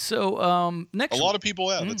right, so next, a lot of people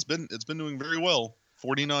have. It's been doing very well.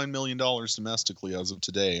 $49 million domestically as of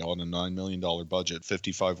today on a $9 million budget,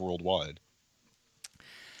 55 worldwide.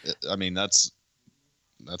 I mean, that's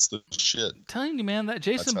That's the shit. I'm telling you, man, that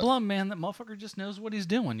Jason That's Blum, man, that motherfucker just knows what he's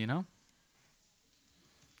doing, you know?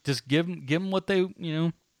 Just give him what they,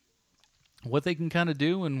 what they can kind of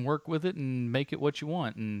do and work with it and make it what you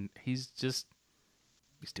want. And he's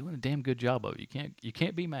doing a damn good job of it. You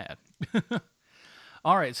can't be mad.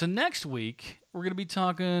 All right, so next week we're going to be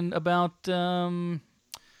talking about a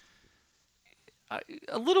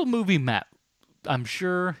little movie Matt, I'm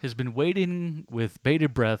sure, has been waiting with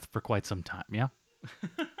bated breath for quite some time, yeah?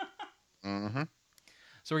 Mm-hmm.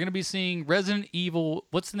 So we're going to be seeing Resident Evil.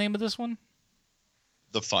 What's the name of this one?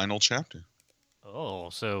 The Final Chapter. Oh,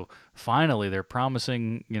 so finally they're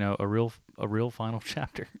promising, a real final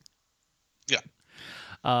chapter. Yeah.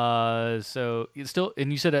 So it's still,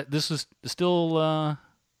 and you said that this is still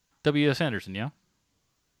W.S. Anderson, yeah?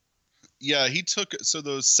 Yeah, he took. So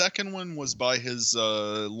the second one was by his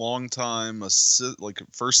longtime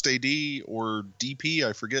first AD or DP.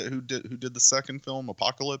 I forget who did the second film,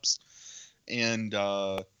 Apocalypse, and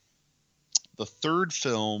the third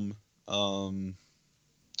film,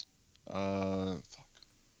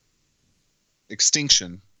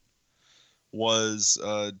 Extinction, was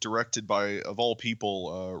directed by, of all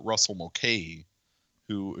people, Russell Mulcahy,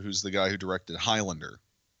 who's the guy who directed Highlander.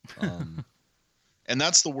 And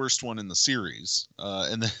that's the worst one in the series.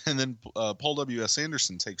 And then Paul W.S.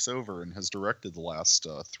 Anderson takes over and has directed the last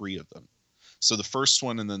 3 of them. So the first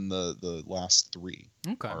one and then the last 3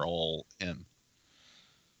 are all him.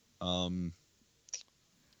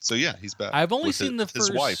 So yeah, he's back. I've only seen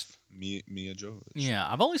his wife, Mia Jovovich. Yeah,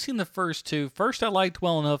 I've only seen the first 2. First, I liked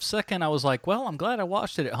well enough. Second, I was like, well, I'm glad I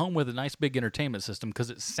watched it at home with a nice big entertainment system because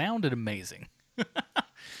it sounded amazing.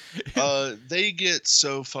 They get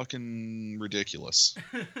so fucking ridiculous.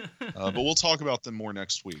 But we'll talk about them more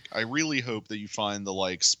next week. I really hope that you find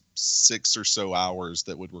the 6 or so hours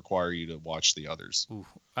that would require you to watch the others. Ooh,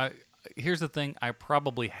 here's the thing. I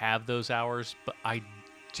probably have those hours, but I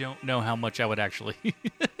don't know how much I would actually.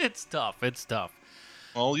 It's tough.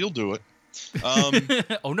 Well, you'll do it.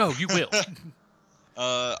 Oh, no, you will.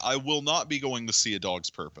 I will not be going to see A Dog's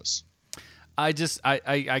Purpose. I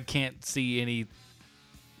can't see any.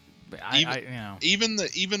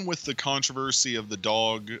 Even with the controversy of the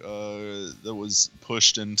dog that was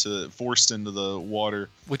forced into the water,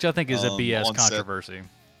 which I think is a BS controversy,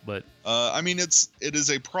 but it is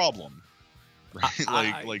a problem,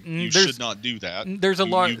 right? You should not do that.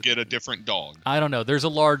 You get a different dog. I don't know. There's a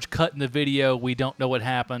large cut in the video. We don't know what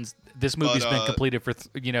happens. This movie's been completed for but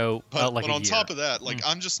a year. On top of that,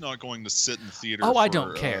 I'm just not going to sit in the theater. I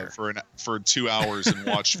don't care for 2 hours and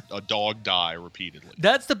watch a dog die repeatedly.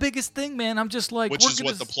 That's the biggest thing, man. I'm just like, which is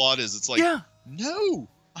what the plot is. It's no,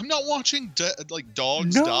 I'm not watching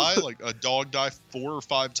dogs die, a dog die 4 or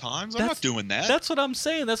 5 times. I'm not doing that. That's what I'm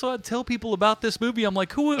saying. That's what I tell people about this movie. I'm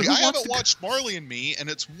like, who I haven't watched Marley and Me, and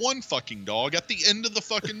it's one fucking dog at the end of the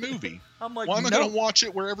fucking movie. I'm like, why am I going to watch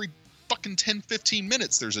it where every fucking 10-15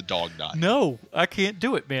 minutes there's a dog dying? No, I can't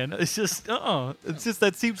do it, man. It's just it's just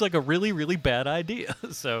that seems like a really, really bad idea.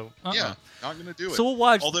 So yeah, not gonna do it. So we'll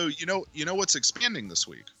watch. Although you know what's expanding this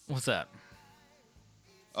week? What's that?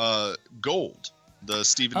 Gold, the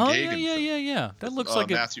Stephen Kagan film. Yeah. That looks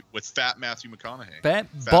like with fat Matthew McConaughey. Fat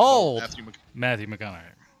bald Matthew McConaughey.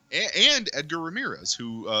 And Edgar Ramirez,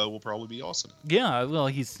 who will probably be awesome. Yeah, well,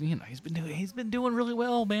 he's been doing really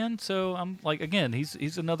well, man. So I'm like, again,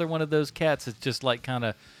 he's another one of those cats that's just like kind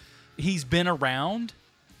of he's been around,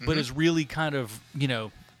 but is really kind of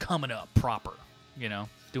coming up proper,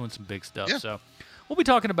 doing some big stuff. Yeah. So we'll be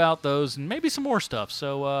talking about those and maybe some more stuff.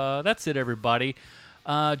 So that's it, everybody.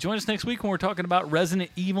 Join us next week when we're talking about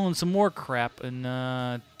Resident Evil and some more crap.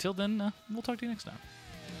 And till then, we'll talk to you next time.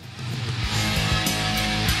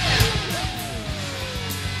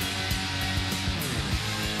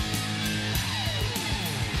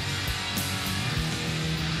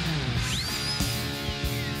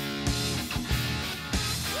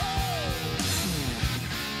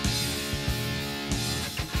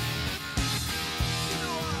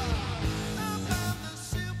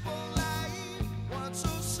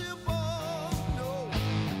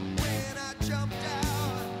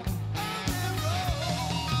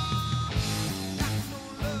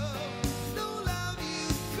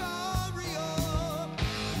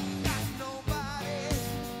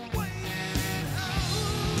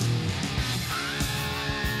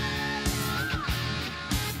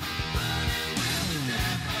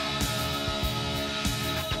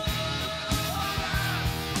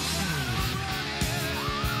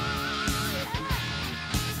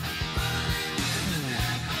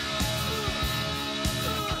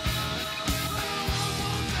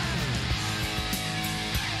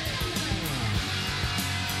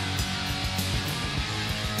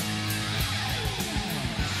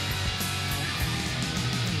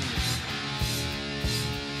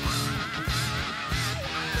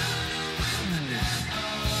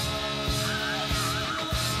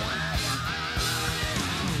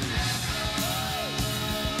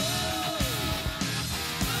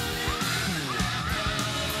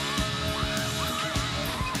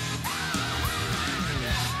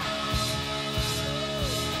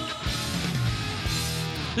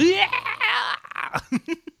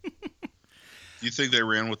 You think they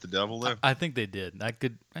ran with the devil though? I think they did. I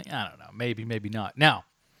don't know. Maybe, maybe not. Now,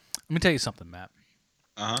 let me tell you something, Matt.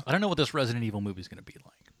 Uh-huh. I don't know what this Resident Evil movie is going to be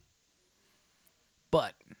like.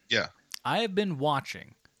 But yeah, I have been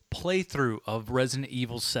watching playthrough of Resident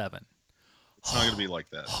Evil 7. It's not going to be like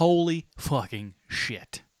that. Holy fucking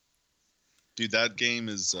shit. Dude, that game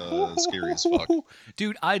is scary as fuck.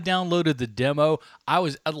 Dude, I downloaded the demo. I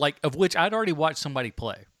was of which I'd already watched somebody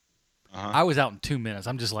play. I was out in 2 minutes.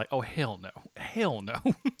 I'm just like, oh, hell no. Hell no.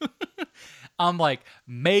 I'm like,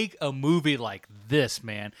 make a movie like this,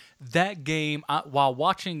 man. That game, while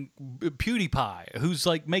watching PewDiePie, who's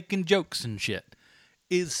like making jokes and shit,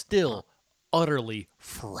 is still utterly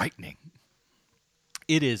frightening.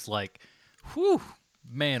 It is like, whew,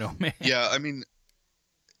 man, oh man. Yeah, I mean,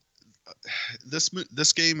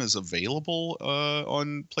 this game is available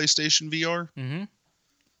on PlayStation VR. Mm-hmm.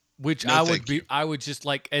 Which no, I would just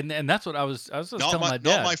like, and that's what I was just telling my dad.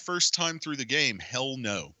 Not my first time through the game. Hell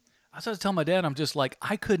no. I was telling my dad, I'm just like,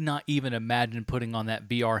 I could not even imagine putting on that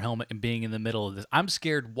VR helmet and being in the middle of this. I'm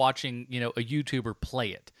scared watching, a YouTuber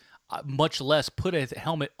play it, much less put a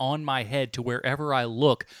helmet on my head to wherever I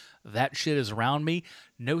look, that shit is around me.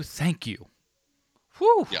 No, thank you.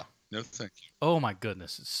 Whew. Yeah, no, thank you. Oh my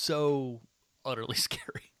goodness, it's so utterly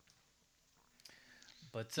scary.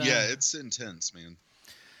 But yeah, it's intense, man.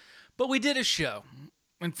 But we did a show,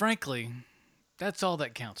 and frankly, that's all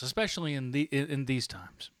that counts, especially in these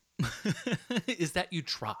times. Is that you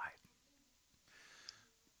tried.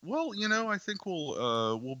 Well, I think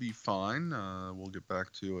we'll be fine. We'll get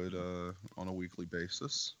back to it on a weekly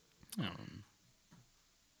basis.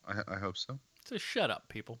 I hope so. So shut up,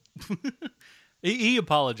 people. He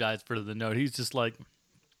apologized for the note. He's just like,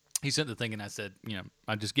 he sent the thing, and I said,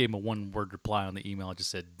 I just gave him a one-word reply on the email. I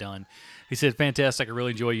just said, done. He said, fantastic. I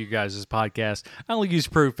really enjoy you guys' podcast. I only use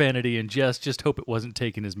profanity and just hope it wasn't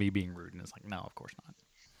taken as me being rude. And it's like, no, of course not.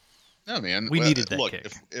 No, man. We needed that look,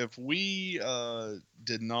 kick. If we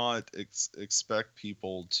did not expect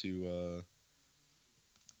people to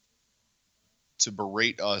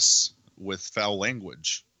berate us with foul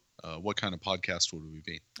language, what kind of podcast would we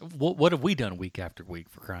be? What have we done week after week,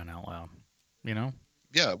 for crying out loud?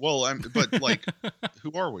 Yeah, well, but like,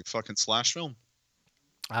 who are we? Fucking Slash Film?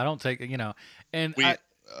 I don't take, and we,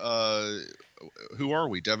 who are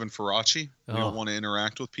we? Devin Faraci? We don't want to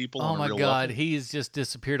interact with people. Oh on a my real God, level? he's just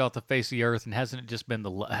disappeared off the face of the earth, and hasn't it just been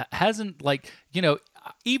hasn't like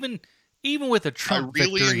even with a Trump I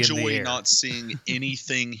really victory in the enjoy air. not seeing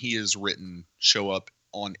anything he has written show up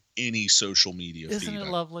on any social media feed. Isn't it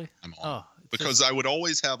lovely? I'm on. Because I would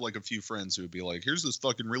always have like a few friends who would be like, here's this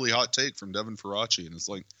fucking really hot take from Devin Faraci. And it's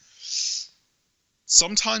like,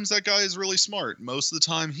 sometimes that guy is really smart. Most of the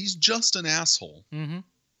time, he's just an asshole. Mm-hmm.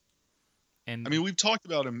 And I mean, we've talked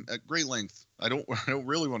about him at great length. I don't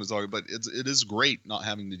really want to talk, but it is great not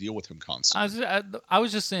having to deal with him constantly. I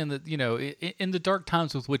was just saying that, in the dark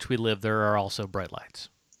times with which we live, there are also bright lights.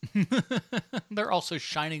 There are also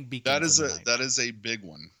shining beacons. That is a big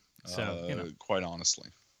one. So, quite honestly.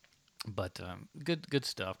 But good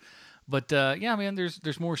stuff. But yeah, man,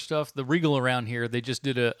 there's more stuff. The Regal around here, they just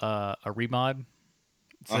did a remod,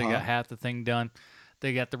 so they got half the thing done.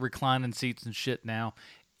 They got the reclining seats and shit now.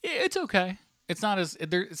 It's okay. It's not as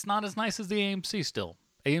nice as the AMC still.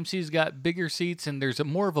 AMC's got bigger seats and there's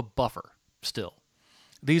more of a buffer still.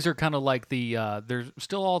 These are kind of like there's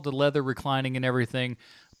still all the leather reclining and everything,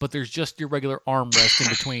 but there's just your regular armrest in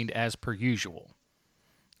between as per usual.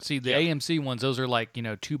 See, the AMC ones, those are like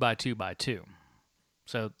 2x2x2,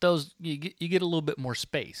 so those you get a little bit more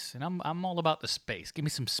space, and I'm all about the space. Give me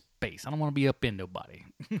some space. I don't want to be up in nobody.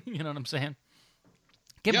 You know what I'm saying?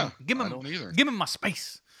 Give me my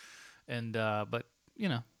space. And but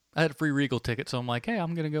I had a free Regal ticket, so I'm like, hey,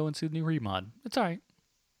 I'm gonna go and see the new remod. It's all right.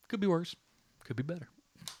 Could be worse. Could be better.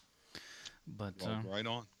 But right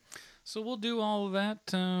on. So we'll do all of that.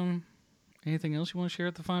 Anything else you want to share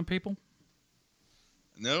with the fine people?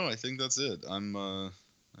 No, I think that's it. I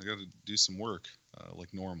got to do some work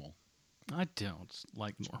like normal. I don't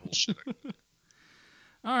like normal. Bullshit.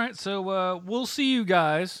 All right, so we'll see you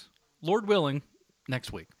guys, Lord willing,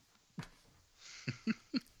 next week.